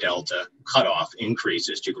 hour delta cutoff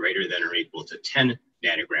increases to greater than or equal to 10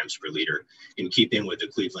 nanograms per liter, in keeping with the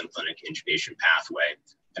Cleveland Clinic inpatient pathway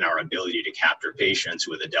and our ability to capture patients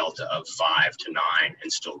with a delta of 5 to 9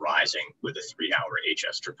 and still rising with a 3 hour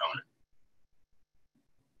HS troponin.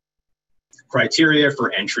 Criteria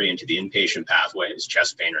for entry into the inpatient pathway is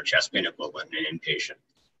chest pain or chest pain equivalent in an inpatient.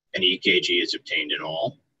 An EKG is obtained in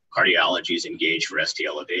all. Cardiology is engaged for ST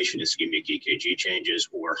elevation, ischemic EKG changes,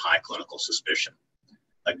 or high clinical suspicion.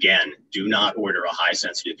 Again, do not order a high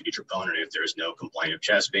sensitivity troponin if there is no complaint of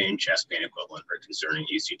chest pain equivalent, or concerning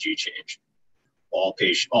ECG change. All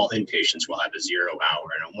inpatients will have a 0 hour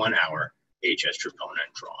and a 1 hour HS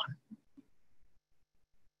troponin drawn.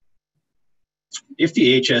 If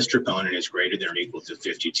the HS troponin is greater than or equal to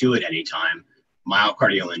 52 at any time,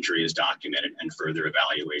 myocardial injury is documented and further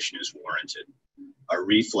evaluation is warranted. A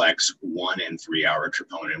reflex 1 and 3 hour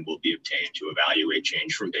troponin will be obtained to evaluate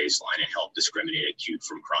change from baseline and help discriminate acute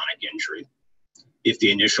from chronic injury. If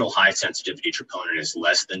the initial high sensitivity troponin is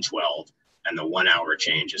less than 12 and the 1 hour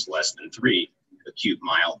change is less than 3, acute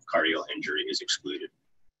myocardial injury is excluded.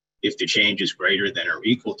 If the change is greater than or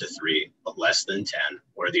equal to 3, but less than 10,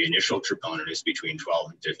 or the initial troponin is between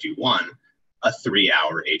 12 and 51, a 3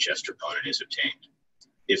 hour HS troponin is obtained.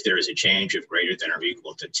 If there is a change of greater than or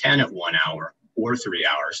equal to 10 at 1 hour or 3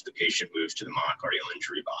 hours, the patient moves to the myocardial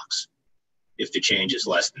injury box. If the change is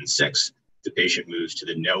less than 6, the patient moves to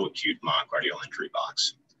the no acute myocardial injury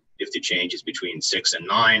box. If the change is between 6 and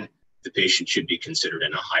 9, the patient should be considered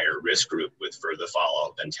in a higher risk group with further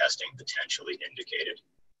follow-up and testing potentially indicated.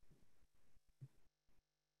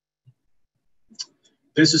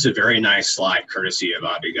 This is a very nice slide courtesy of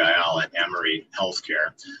Abigail at Emory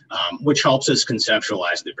Healthcare, which helps us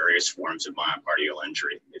conceptualize the various forms of myocardial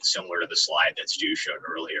injury. It's similar to the slide that Stu showed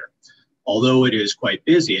earlier. Although it is quite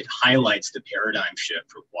busy, it highlights the paradigm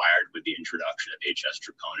shift required with the introduction of HS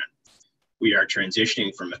troponin. We are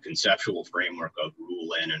transitioning from a conceptual framework of rule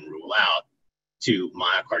in and rule out to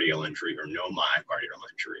myocardial injury or no myocardial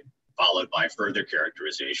injury, followed by further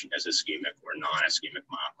characterization as ischemic or non-ischemic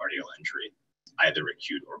myocardial injury, either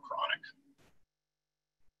acute or chronic.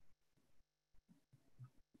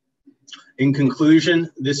 In conclusion,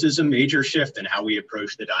 this is a major shift in how we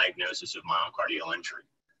approach the diagnosis of myocardial injury.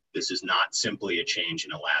 This is not simply a change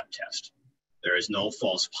in a lab test. There is no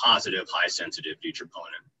false positive high sensitivity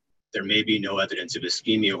troponin. There may be no evidence of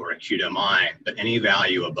ischemia or acute MI, but any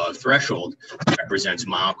value above threshold represents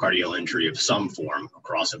myocardial injury of some form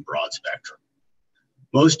across a broad spectrum.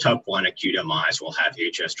 Most type 1 acute MIs will have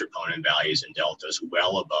HS troponin values and deltas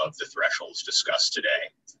well above the thresholds discussed today.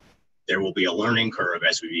 There will be a learning curve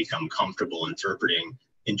as we become comfortable interpreting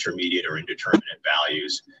intermediate or indeterminate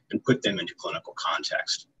values and put them into clinical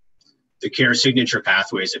context. The care signature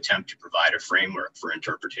pathways attempt to provide a framework for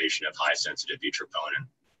interpretation of high sensitivity troponin.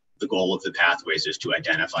 The goal of the pathways is to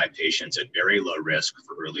identify patients at very low risk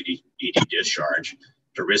for early ED discharge,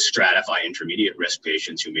 to risk stratify intermediate risk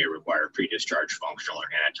patients who may require pre-discharge functional or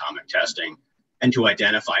anatomic testing, and to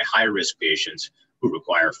identify high-risk patients who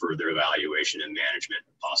require further evaluation and management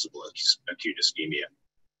of possible acute ischemia.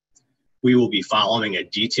 We will be following a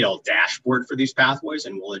detailed dashboard for these pathways,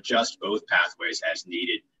 and will adjust both pathways as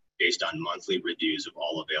needed based on monthly reviews of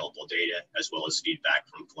all available data, as well as feedback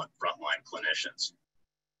from frontline clinicians.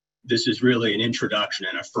 This is really an introduction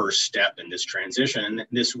and a first step in this transition, and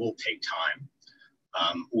this will take time.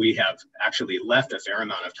 We have actually left a fair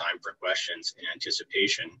amount of time for questions in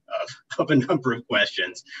anticipation of a number of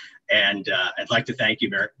questions. And I'd like to thank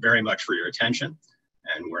you very much for your attention.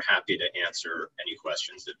 And we're happy to answer any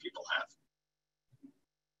questions that people have.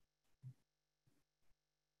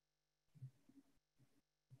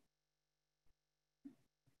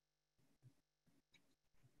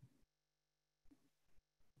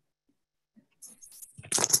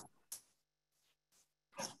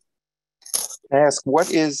 I ask, what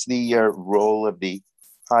is the role of the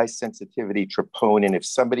high sensitivity troponin if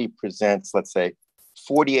somebody presents, let's say,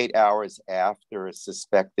 48 hours after a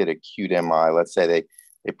suspected acute MI? Let's say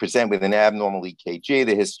they present with an abnormal EKG,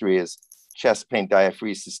 the history is chest pain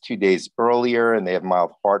diaphoresis 2 days earlier, and they have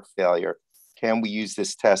mild heart failure. Can we use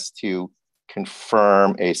this test to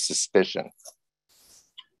confirm a suspicion?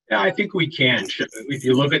 Yeah, I think we can. If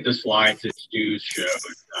you look at the slides that Stu showed,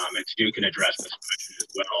 and Stu can address this question as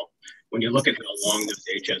well. When you look at how long those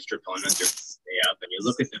HS troponins are stay up, and you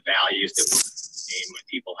look at the values that we're seeing when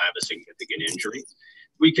people have a significant injury,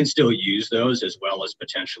 we can still use those, as well as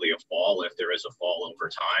potentially a fall if there is a fall over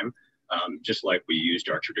time, just like we used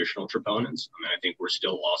our traditional troponins. I mean, I think we're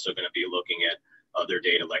still also going to be looking at other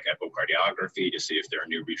data like echocardiography to see if there are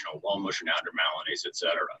new regional wall motion abnormalities, et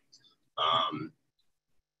cetera.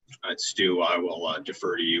 Stu, I will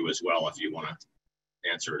defer to you as well if you want to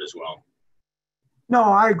answer it as well. No,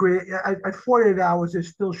 I agree. At 48 hours, there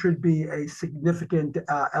still should be a significant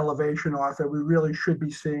elevation, Arthur. We really should be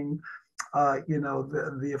seeing,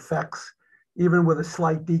 the effects, even with a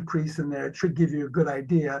slight decrease in there. It should give you a good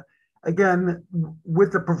idea. Again,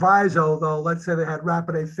 with the proviso, though, let's say they had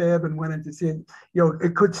rapid AFib and went into seeing,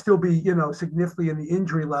 it could still be, significantly in the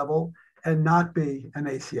injury level and not be an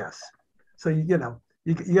ACS. So, you're going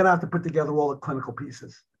to have to put together all the clinical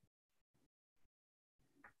pieces.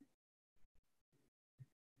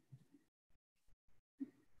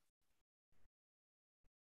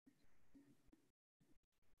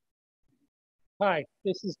 Hi,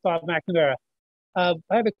 this is Bob McNamara. I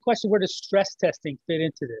have a question. Where does stress testing fit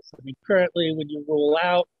into this? I mean, currently, when you roll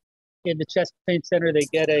out in the chest pain center, they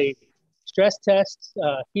get a stress test.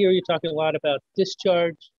 Here, you're talking a lot about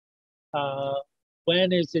discharge.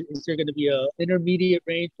 When is there going to be an intermediate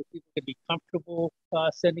range where people can be comfortable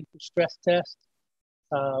sending for stress tests,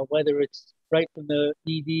 whether it's right from the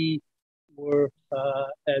ED or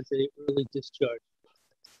as an early discharge?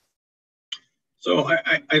 So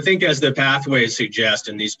I think, as the pathways suggest,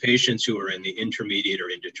 in these patients who are in the intermediate or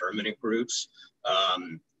indeterminate groups,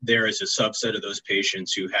 there is a subset of those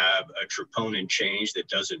patients who have a troponin change that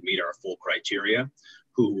doesn't meet our full criteria,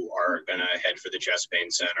 who are going to head for the chest pain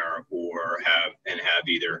center or have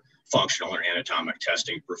either functional or anatomic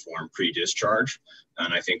testing performed pre-discharge.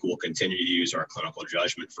 And I think we'll continue to use our clinical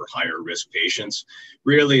judgment for higher risk patients.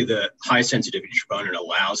 Really, the high sensitivity troponin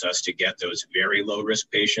allows us to get those very low risk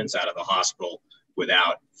patients out of the hospital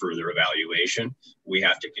without further evaluation. We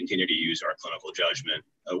have to continue to use our clinical judgment.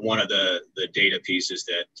 One of the data pieces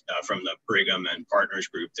that from the Brigham and Partners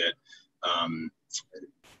group that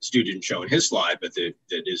Stu didn't show in his slide, but that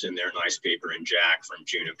is in their nice paper in JACC from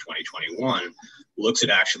June of 2021, looks at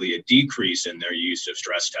actually a decrease in their use of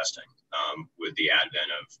stress testing with the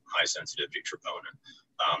advent of high sensitivity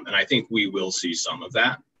troponin. And I think we will see some of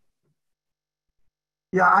that.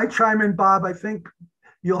 Yeah, I chime in, Bob. I think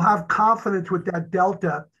you'll have confidence with that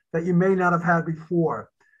delta that you may not have had before.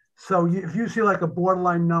 So if you see like a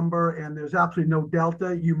borderline number and there's absolutely no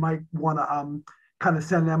delta, you might want to kind of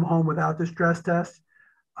send them home without the stress test.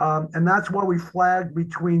 And that's why we flagged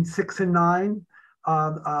between 6 and 9,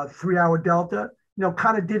 3-hour delta.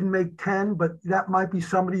 kind of didn't make 10, but that might be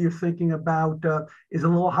somebody you're thinking about is a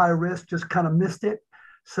little high risk, just kind of missed it.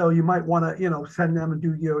 So you might want to, send them and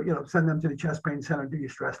do send them to the chest pain center and do your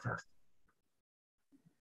stress test.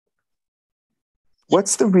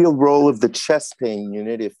 What's the real role of the chest pain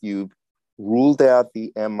unit if you've ruled out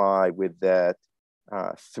the MI with that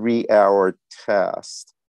 3-hour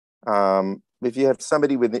test? If you have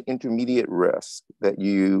somebody with an intermediate risk that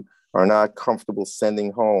you are not comfortable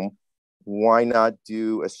sending home, why not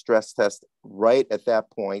do a stress test right at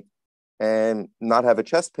that point and not have a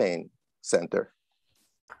chest pain center?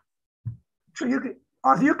 So you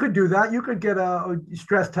could do that. You could get a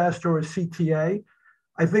stress test or a CTA.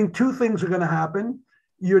 I think two things are going to happen.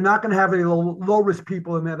 You're not going to have any low risk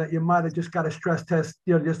people in there that you might have just got a stress test,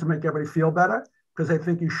 just to make everybody feel better. Because I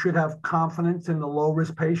think you should have confidence in the low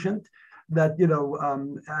risk patient that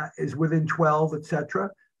is within 12, et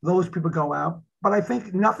cetera. Those people go out. But I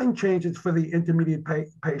think nothing changes for the intermediate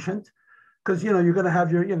patient, because you're going to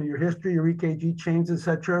have your your history, your EKG changes, et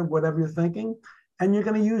cetera, whatever you're thinking. And you're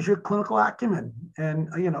going to use your clinical acumen and,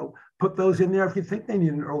 put those in there if you think they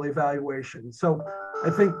need an early evaluation. So I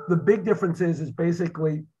think the big difference is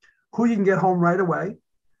basically who you can get home right away,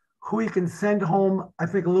 who you can send home, I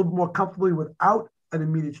think, a little bit more comfortably without an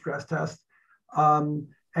immediate stress test. And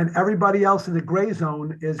everybody else in the gray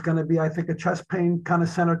zone is going to be, I think, a chest pain kind of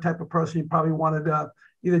center type of person you probably wanted to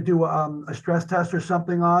either do a stress test or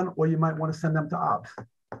something on, or you might want to send them to OBS.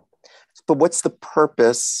 But what's the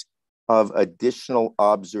purpose of additional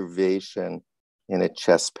observation in a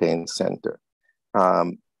chest pain center?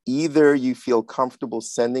 Either you feel comfortable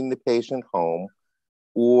sending the patient home,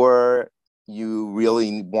 or you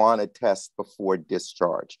really want a test before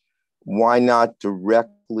discharge. Why not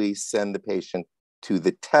directly send the patient to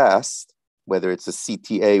the test, whether it's a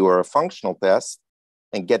CTA or a functional test,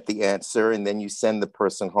 and get the answer, and then you send the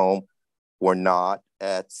person home or not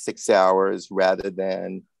at 6 hours rather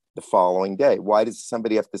than the following day? Why does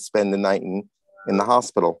somebody have to spend the night in the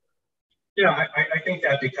hospital? Yeah, I think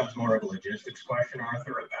that becomes more of a logistics question,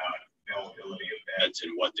 Arthur, about availability of beds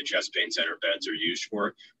and what the chest pain center beds are used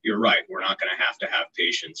for. You're right. We're not going to have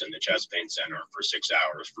patients in the chest pain center for 6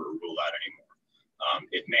 hours for a rule out anymore.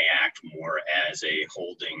 It may act more as a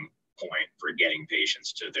holding point for getting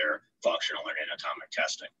patients to their functional and anatomic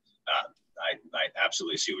testing. I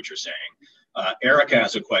absolutely see what you're saying. Erica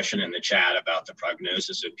has a question in the chat about the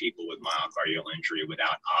prognosis of people with myocardial injury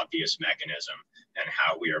without obvious mechanism and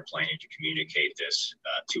how we are planning to communicate this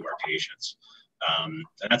to our patients. And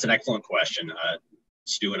that's an excellent question.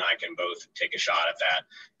 Stu and I can both take a shot at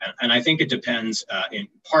that. And I think it depends in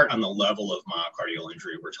part on the level of myocardial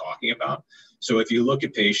injury we're talking about. So if you look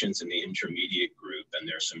at patients in the intermediate group, and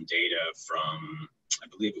there's some data from, I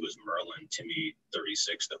believe it was Merlin, Timmy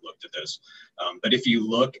 36 that looked at this. But if you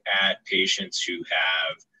look at patients who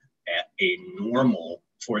have a normal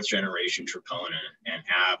 4th generation troponin and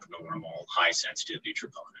abnormal high sensitivity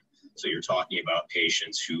troponin, so you're talking about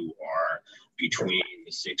patients who are between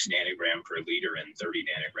the 6 nanogram per liter and 30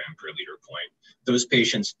 nanogram per liter point. Those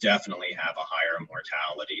patients definitely have a higher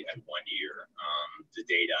mortality at 1 year. The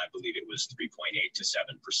data, I believe it was 3.8 to 7%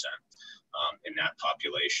 in that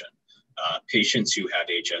population. Patients who have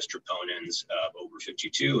HS troponins of over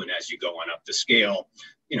 52, and as you go on up the scale,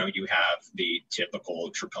 you have the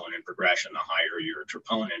typical troponin progression. The higher your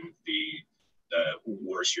troponin, the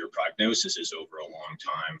worse your prognosis is over a long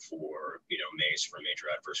time for, MACE, for major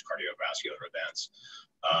adverse cardiovascular events.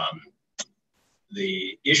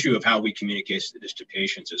 The issue of how we communicate this to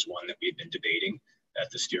patients is one that we've been debating at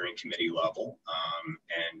the steering committee level,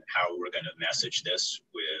 and how we're going to message this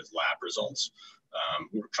with lab results.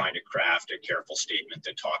 We're trying to craft a careful statement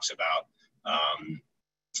that talks about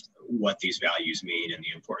what these values mean and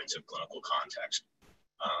the importance of clinical context.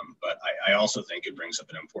 But I also think it brings up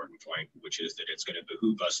an important point, which is that it's going to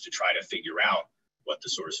behoove us to try to figure out what the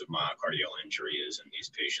source of myocardial injury is in these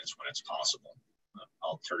patients when it's possible.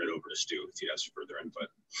 I'll turn it over to Stu if he has further input.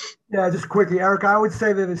 Yeah, just quickly, Eric, I would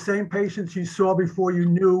say they're the same patients you saw before you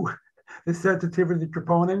knew the sensitivity to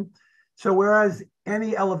troponin. So whereas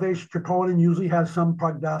any elevation troponin usually has some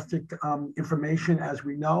prognostic information, as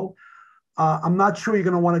we know, I'm not sure you're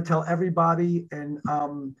going to want to tell everybody and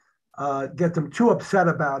get them too upset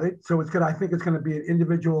about it. So I think it's going to be an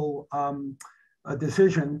individual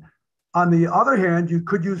decision. On the other hand, you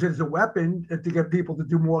could use it as a weapon to get people to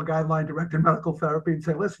do more guideline-directed medical therapy and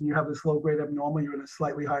say, listen, you have this low-grade abnormal, you're in a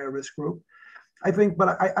slightly higher risk group. I think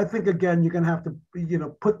again, you're going to have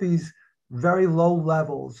to, put these very low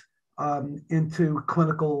levels into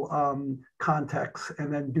clinical context,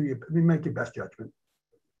 and then make your best judgment.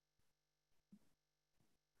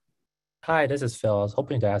 Hi, this is Phil. I was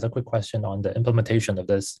hoping to ask a quick question on the implementation of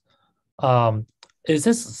this. Is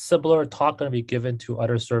this similar talk going to be given to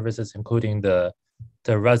other services, including the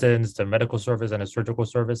residents, the medical service, and the surgical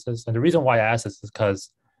services? And the reason why I ask this is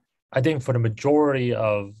because I think for the majority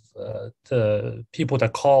of the people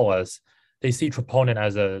that call us, they see troponin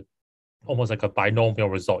as almost like a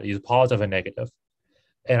binomial result, either positive and negative.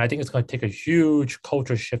 And I think it's going to take a huge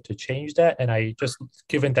culture shift to change that. And I just,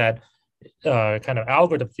 given that kind of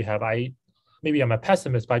algorithms you have, maybe I'm a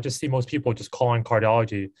pessimist, but I just see most people just calling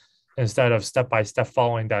cardiology instead of step-by-step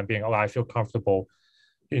following that and being, oh, I feel comfortable,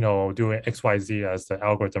 doing XYZ as the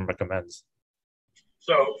algorithm recommends.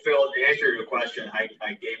 So Phil, to answer your question, I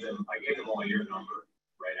gave them all your number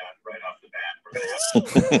right off the bat.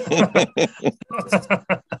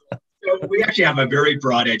 So we actually have a very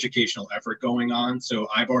broad educational effort going on. So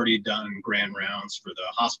I've already done grand rounds for the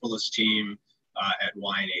hospitalist team at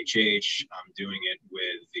YNHH. I'm doing it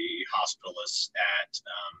with the hospitalists at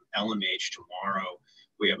LMH tomorrow.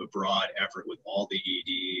 We have a broad effort with all the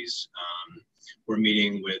EDs. We're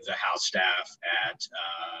meeting with the house staff at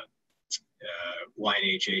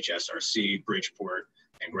YNHH, SRC, Bridgeport,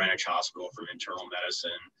 and Greenwich Hospital for internal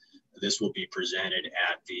medicine. This will be presented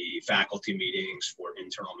at the faculty meetings for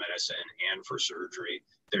internal medicine and for surgery.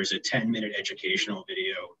 There's a 10-minute educational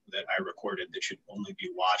video that I recorded that should only be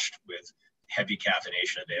watched with heavy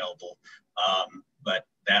caffeination available. But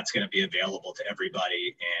that's going to be available to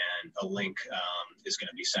everybody, and a link is going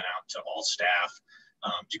to be sent out to all staff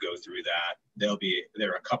to go through that. There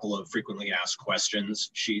are a couple of frequently asked questions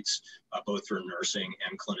sheets, both for nursing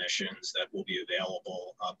and clinicians, that will be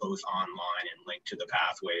available both online and linked to the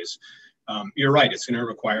pathways. You're right, it's going to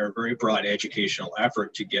require a very broad educational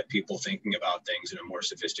effort to get people thinking about things in a more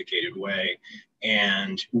sophisticated way.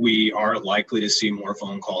 And we are likely to see more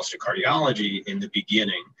phone calls to cardiology in the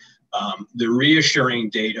beginning. The reassuring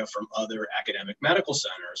data from other academic medical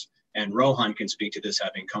centers, and Rohan can speak to this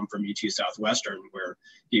having come from UT Southwestern, where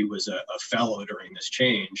he was a fellow during this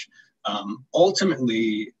change.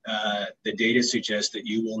 Ultimately, the data suggests that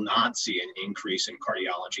you will not see an increase in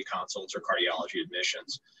cardiology consults or cardiology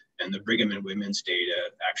admissions. And the Brigham and Women's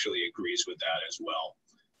data actually agrees with that as well.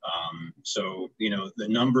 So, the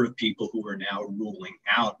number of people who are now ruling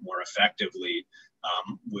out more effectively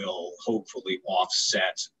will hopefully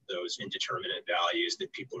offset those indeterminate values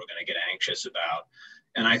that people are going to get anxious about.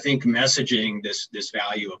 And I think messaging this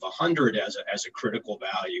value of 100 as a critical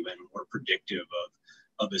value and more predictive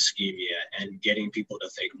of ischemia, and getting people to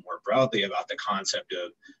think more broadly about the concept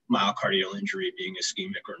of myocardial injury being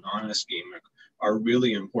ischemic or non-ischemic are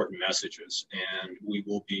really important messages. And we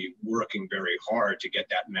will be working very hard to get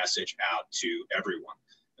that message out to everyone.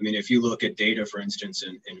 I mean, if you look at data, for instance,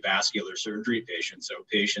 in vascular surgery patients, so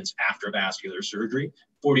patients after vascular surgery,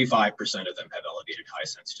 45% of them have elevated high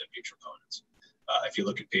sensitivity troponins. If you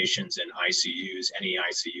look at patients in ICUs, any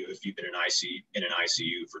ICU, if you've been in an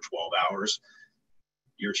ICU for 12 hours,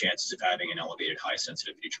 your chances of having an elevated high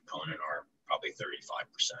sensitivity troponin are probably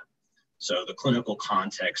 35%. So the clinical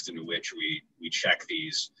context in which we check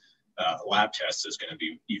these lab tests is going to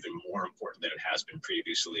be even more important than it has been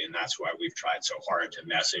previously. And that's why we've tried so hard to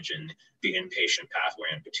message in the inpatient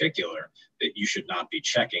pathway in particular that you should not be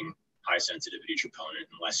checking high sensitivity troponin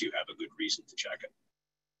unless you have a good reason to check it.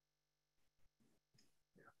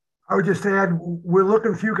 I would just add, we're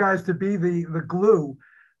looking for you guys to be the glue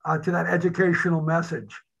to that educational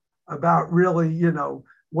message about really,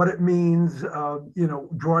 what it means,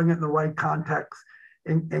 drawing it in the right context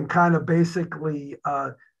and kind of basically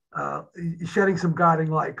shedding some guiding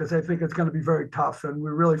light, because I think it's going to be very tough. And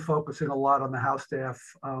we're really focusing a lot on the house staff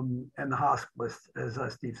and the hospitalists, as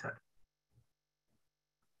Steve said.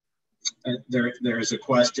 There is a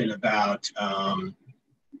question about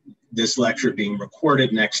this lecture being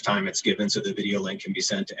recorded next time it's given, so the video link can be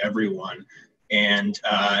sent to everyone. And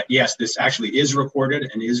yes, this actually is recorded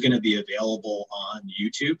and is going to be available on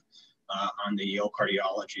YouTube, on the Yale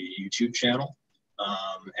Cardiology YouTube channel.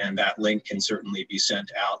 And that link can certainly be sent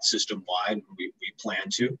out system-wide. We plan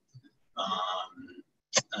to.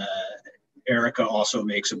 Erica also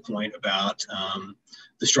makes a point about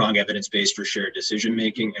the strong evidence-based for shared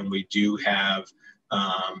decision-making, and we do have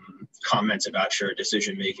comments about shared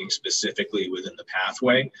decision-making specifically within the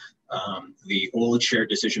pathway. The old shared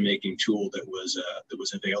decision-making tool that was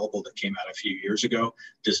available that came out a few years ago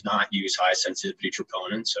does not use high sensitivity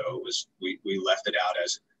troponin, so we left it out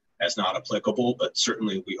as not applicable, but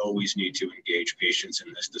certainly we always need to engage patients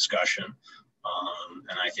in this discussion,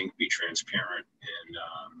 and I think be transparent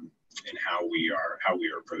in how we are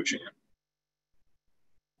approaching it.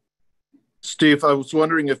 Steve, I was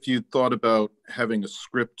wondering if you thought about having a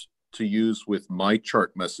script to use with my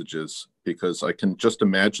chart messages, because I can just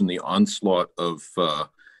imagine the onslaught of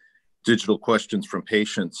digital questions from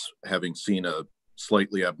patients having seen a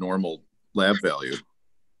slightly abnormal lab value.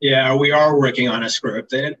 Yeah, we are working on a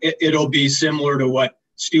script, and it'll be similar to what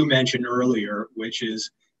Stu mentioned earlier, which is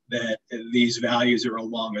that these values are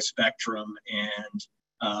along a spectrum, and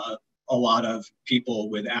a lot of people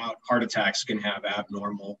without heart attacks can have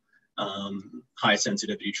abnormal high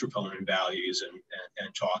sensitivity troponin values,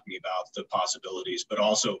 and talking about the possibilities, but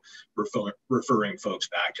also referring folks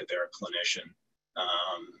back to their clinician.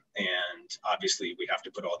 And obviously we have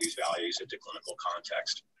to put all these values into clinical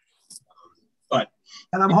context.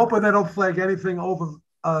 And I'm hoping they don't flag anything over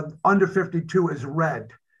under 52 as red.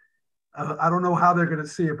 I don't know how they're going to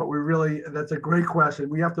see it, but that's a great question.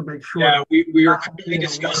 We have to make sure. Yeah, we are currently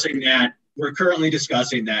discussing that. We're currently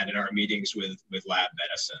discussing that in our meetings with lab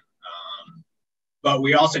medicine. But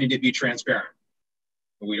we also need to be transparent.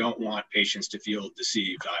 We don't want patients to feel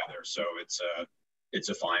deceived either. So it's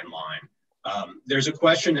a fine line. There's a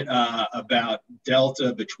question about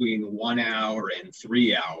delta between 1 hour and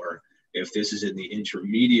 3 hour. If this is in the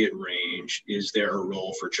intermediate range, is there a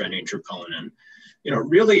role for trending troponin?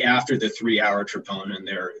 Really after the 3 hour troponin,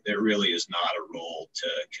 there really is not a role to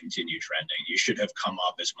continue trending. You should have come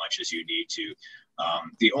up as much as you need to.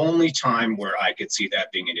 The only time where I could see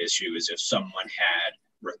that being an issue is if someone had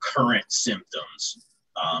recurrent symptoms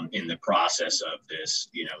in the process of this,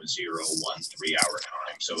 0, 1, 3 hour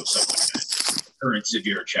time. So if someone had recurrent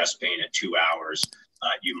severe chest pain at 2 hours,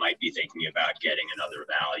 you might be thinking about getting another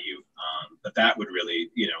value. But that would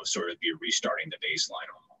really, sort of be restarting the baseline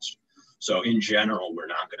almost. So in general, we're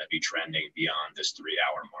not going to be trending beyond this 3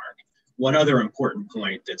 hour mark. One other important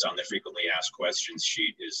point that's on the frequently asked questions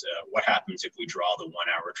sheet is what happens if we draw the 1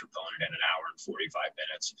 hour troponin at 1 hour and 45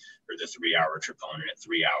 minutes, or the 3 hour troponin at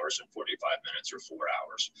 3 hours and 45 minutes, or 4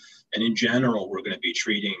 hours. And in general, we're going to be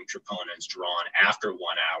treating troponins drawn after 1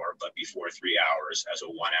 hour, but before 3 hours as a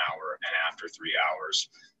 1 hour, and after 3 hours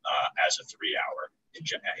as a 3 hour.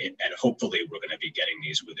 And hopefully we're going to be getting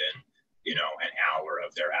these within an hour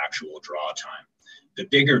of their actual draw time. The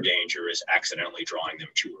bigger danger is accidentally drawing them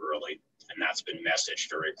too early, and that's been messaged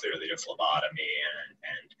very clearly to phlebotomy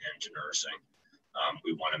and to nursing.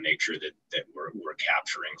 We want to make sure that we're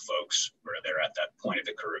capturing folks where they're at that point of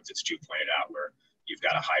the curve that Stu pointed out, where you've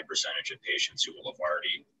got a high percentage of patients who will have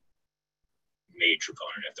already made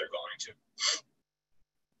troponin if they're going to.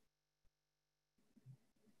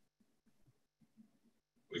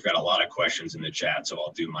 We've got a lot of questions in the chat, so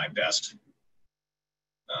I'll do my best.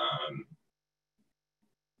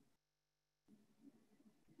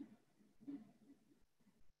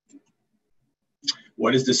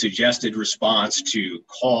 What is the suggested response to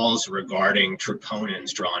calls regarding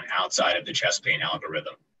troponins drawn outside of the chest pain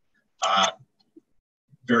algorithm?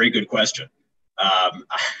 Very good question.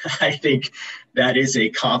 I think that is a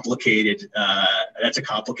complicated, that's a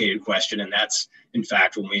complicated question. And that's, in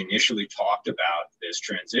fact, when we initially talked about this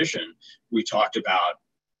transition, we talked about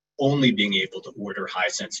only being able to order high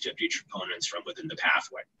sensitivity troponins from within the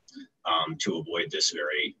pathway to avoid this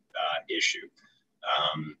very issue.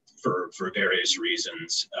 For various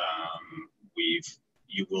reasons,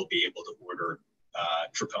 you will be able to order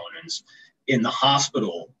troponins. In the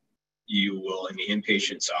hospital, you will, in the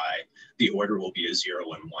inpatient side, the order will be a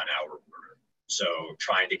 0 and 1 hour order. So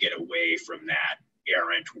trying to get away from that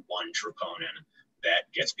errant 1 troponin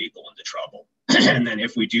that gets people into trouble. And then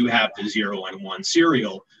if we do have the 0 and 1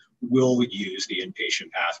 serial, we'll use the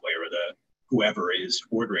inpatient pathway, or whoever is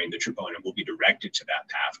ordering the troponin will be directed to that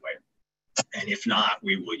pathway. And if not,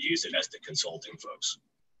 we will use it as the consulting folks.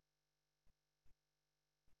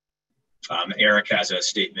 Eric has a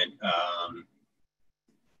statement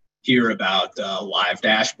here about live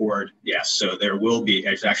dashboard. Yes, so there will be,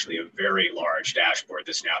 it's actually a very large dashboard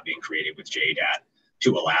that's now being created with JDAT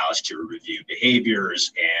to allow us to review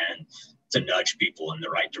behaviors and to nudge people in the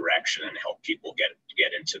right direction and help people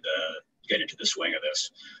get into the swing of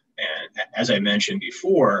this. And as I mentioned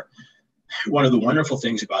before, one of the wonderful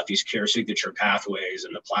things about these care signature pathways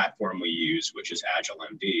and the platform we use, which is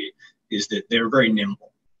AgileMD, is that they're very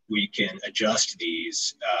nimble. We can adjust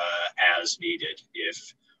these as needed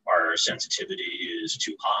if our sensitivity is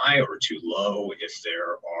too high or too low, if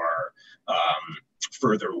there are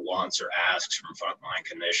further wants or asks from frontline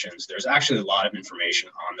clinicians. There's actually a lot of information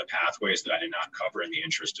on the pathways that I did not cover in the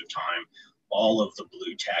interest of time. All of the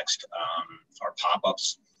blue text are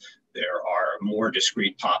pop-ups There are more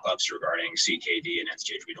discrete pop-ups regarding CKD and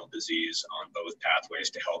end-stage renal disease on both pathways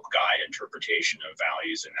to help guide interpretation of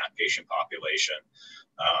values in that patient population.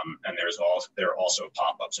 And there are also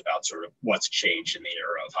pop-ups about sort of what's changed in the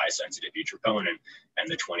era of high-sensitivity troponin and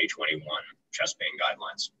the 2021 chest pain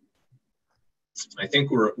guidelines. I think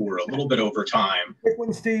we're a little bit over time.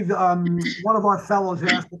 When Steve, one of our fellows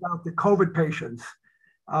asked about the COVID patients.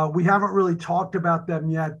 We haven't really talked about them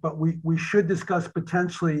yet, but we should discuss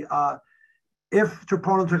potentially if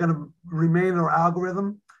troponins are going to remain in our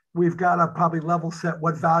algorithm, we've got to probably level set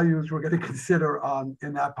what values we're going to consider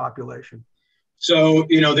in that population. So,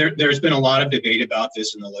 you know, there's been a lot of debate about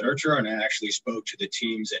this in the literature, and I actually spoke to the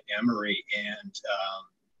teams at Emory and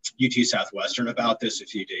UT Southwestern about this a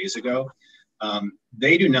few days ago.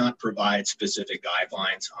 They do not provide specific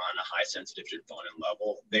guidelines on a high sensitivity troponin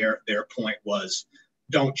level. Their point was,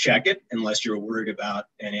 don't check it unless you're worried about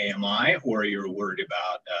an AMI or you're worried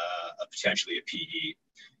about potentially a PE.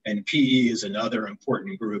 And PE is another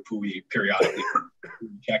important group who we periodically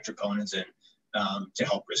check troponins in to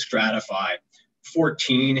help risk stratify.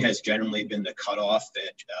 14 has generally been the cutoff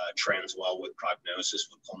that trends well with prognosis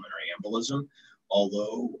with pulmonary embolism,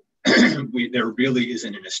 although there really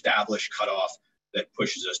isn't an established cutoff that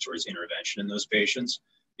pushes us towards intervention in those patients.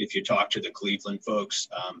 If you talk to the Cleveland folks,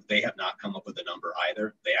 they have not come up with a number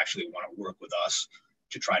either. They actually want to work with us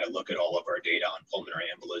to try to look at all of our data on pulmonary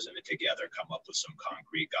embolism and together come up with some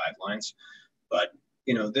concrete guidelines. But,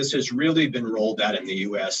 you know, this has really been rolled out in the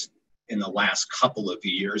US in the last couple of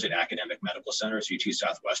years at academic medical centers. UT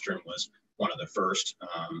Southwestern was one of the first.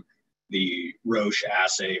 The Roche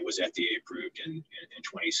assay was FDA approved in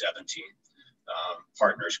 2017.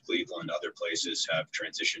 Partners Cleveland, other places have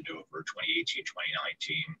transitioned over 2018,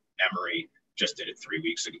 2019. Emory just did it 3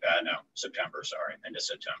 weeks ago, September, sorry, end of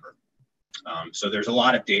September. So there's a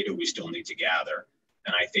lot of data we still need to gather.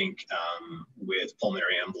 And I think with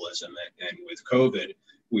pulmonary embolism and with COVID,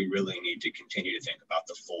 we really need to continue to think about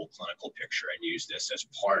the full clinical picture and use this as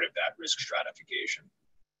part of that risk stratification.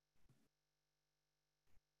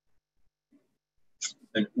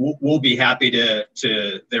 And we'll be happy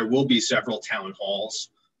there will be several town halls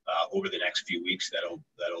over the next few weeks that'll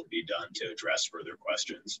be done to address further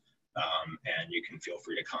questions. And you can feel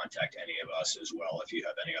free to contact any of us as well if you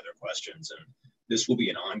have any other questions. And this will be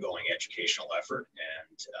an ongoing educational effort,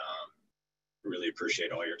 and really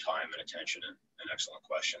appreciate all your time and attention and excellent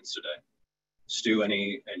questions today. Stu, and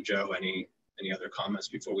Joe, any other comments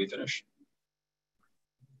before we finish?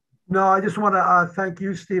 No, I just want to thank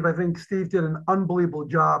you, Steve. I think Steve did an unbelievable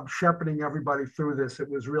job shepherding everybody through this. It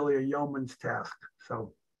was really a yeoman's task.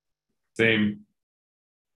 So, same.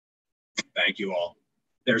 Thank you all.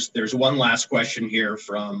 There's one last question here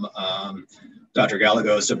from Dr.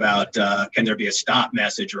 Gallegos about can there be a stop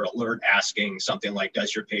message or alert asking something like,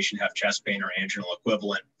 does your patient have chest pain or anginal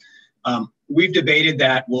equivalent? We've debated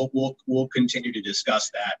that. We'll continue to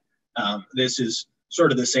discuss that. This is sort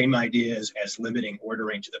of the same idea as limiting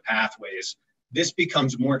ordering to the pathways. This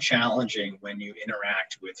becomes more challenging when you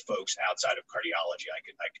interact with folks outside of cardiology. I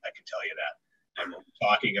can tell you that. And we're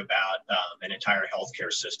talking about an entire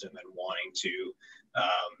healthcare system and wanting to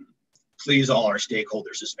please all our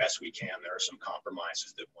stakeholders as best we can. There are some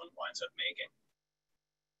compromises that one winds up making.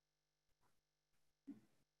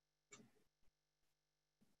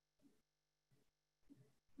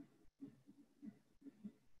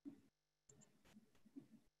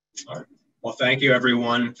 All right. Well, thank you,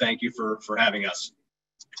 everyone. Thank you for having us.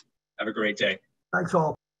 Have a great day. Thanks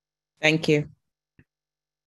all. Thank you.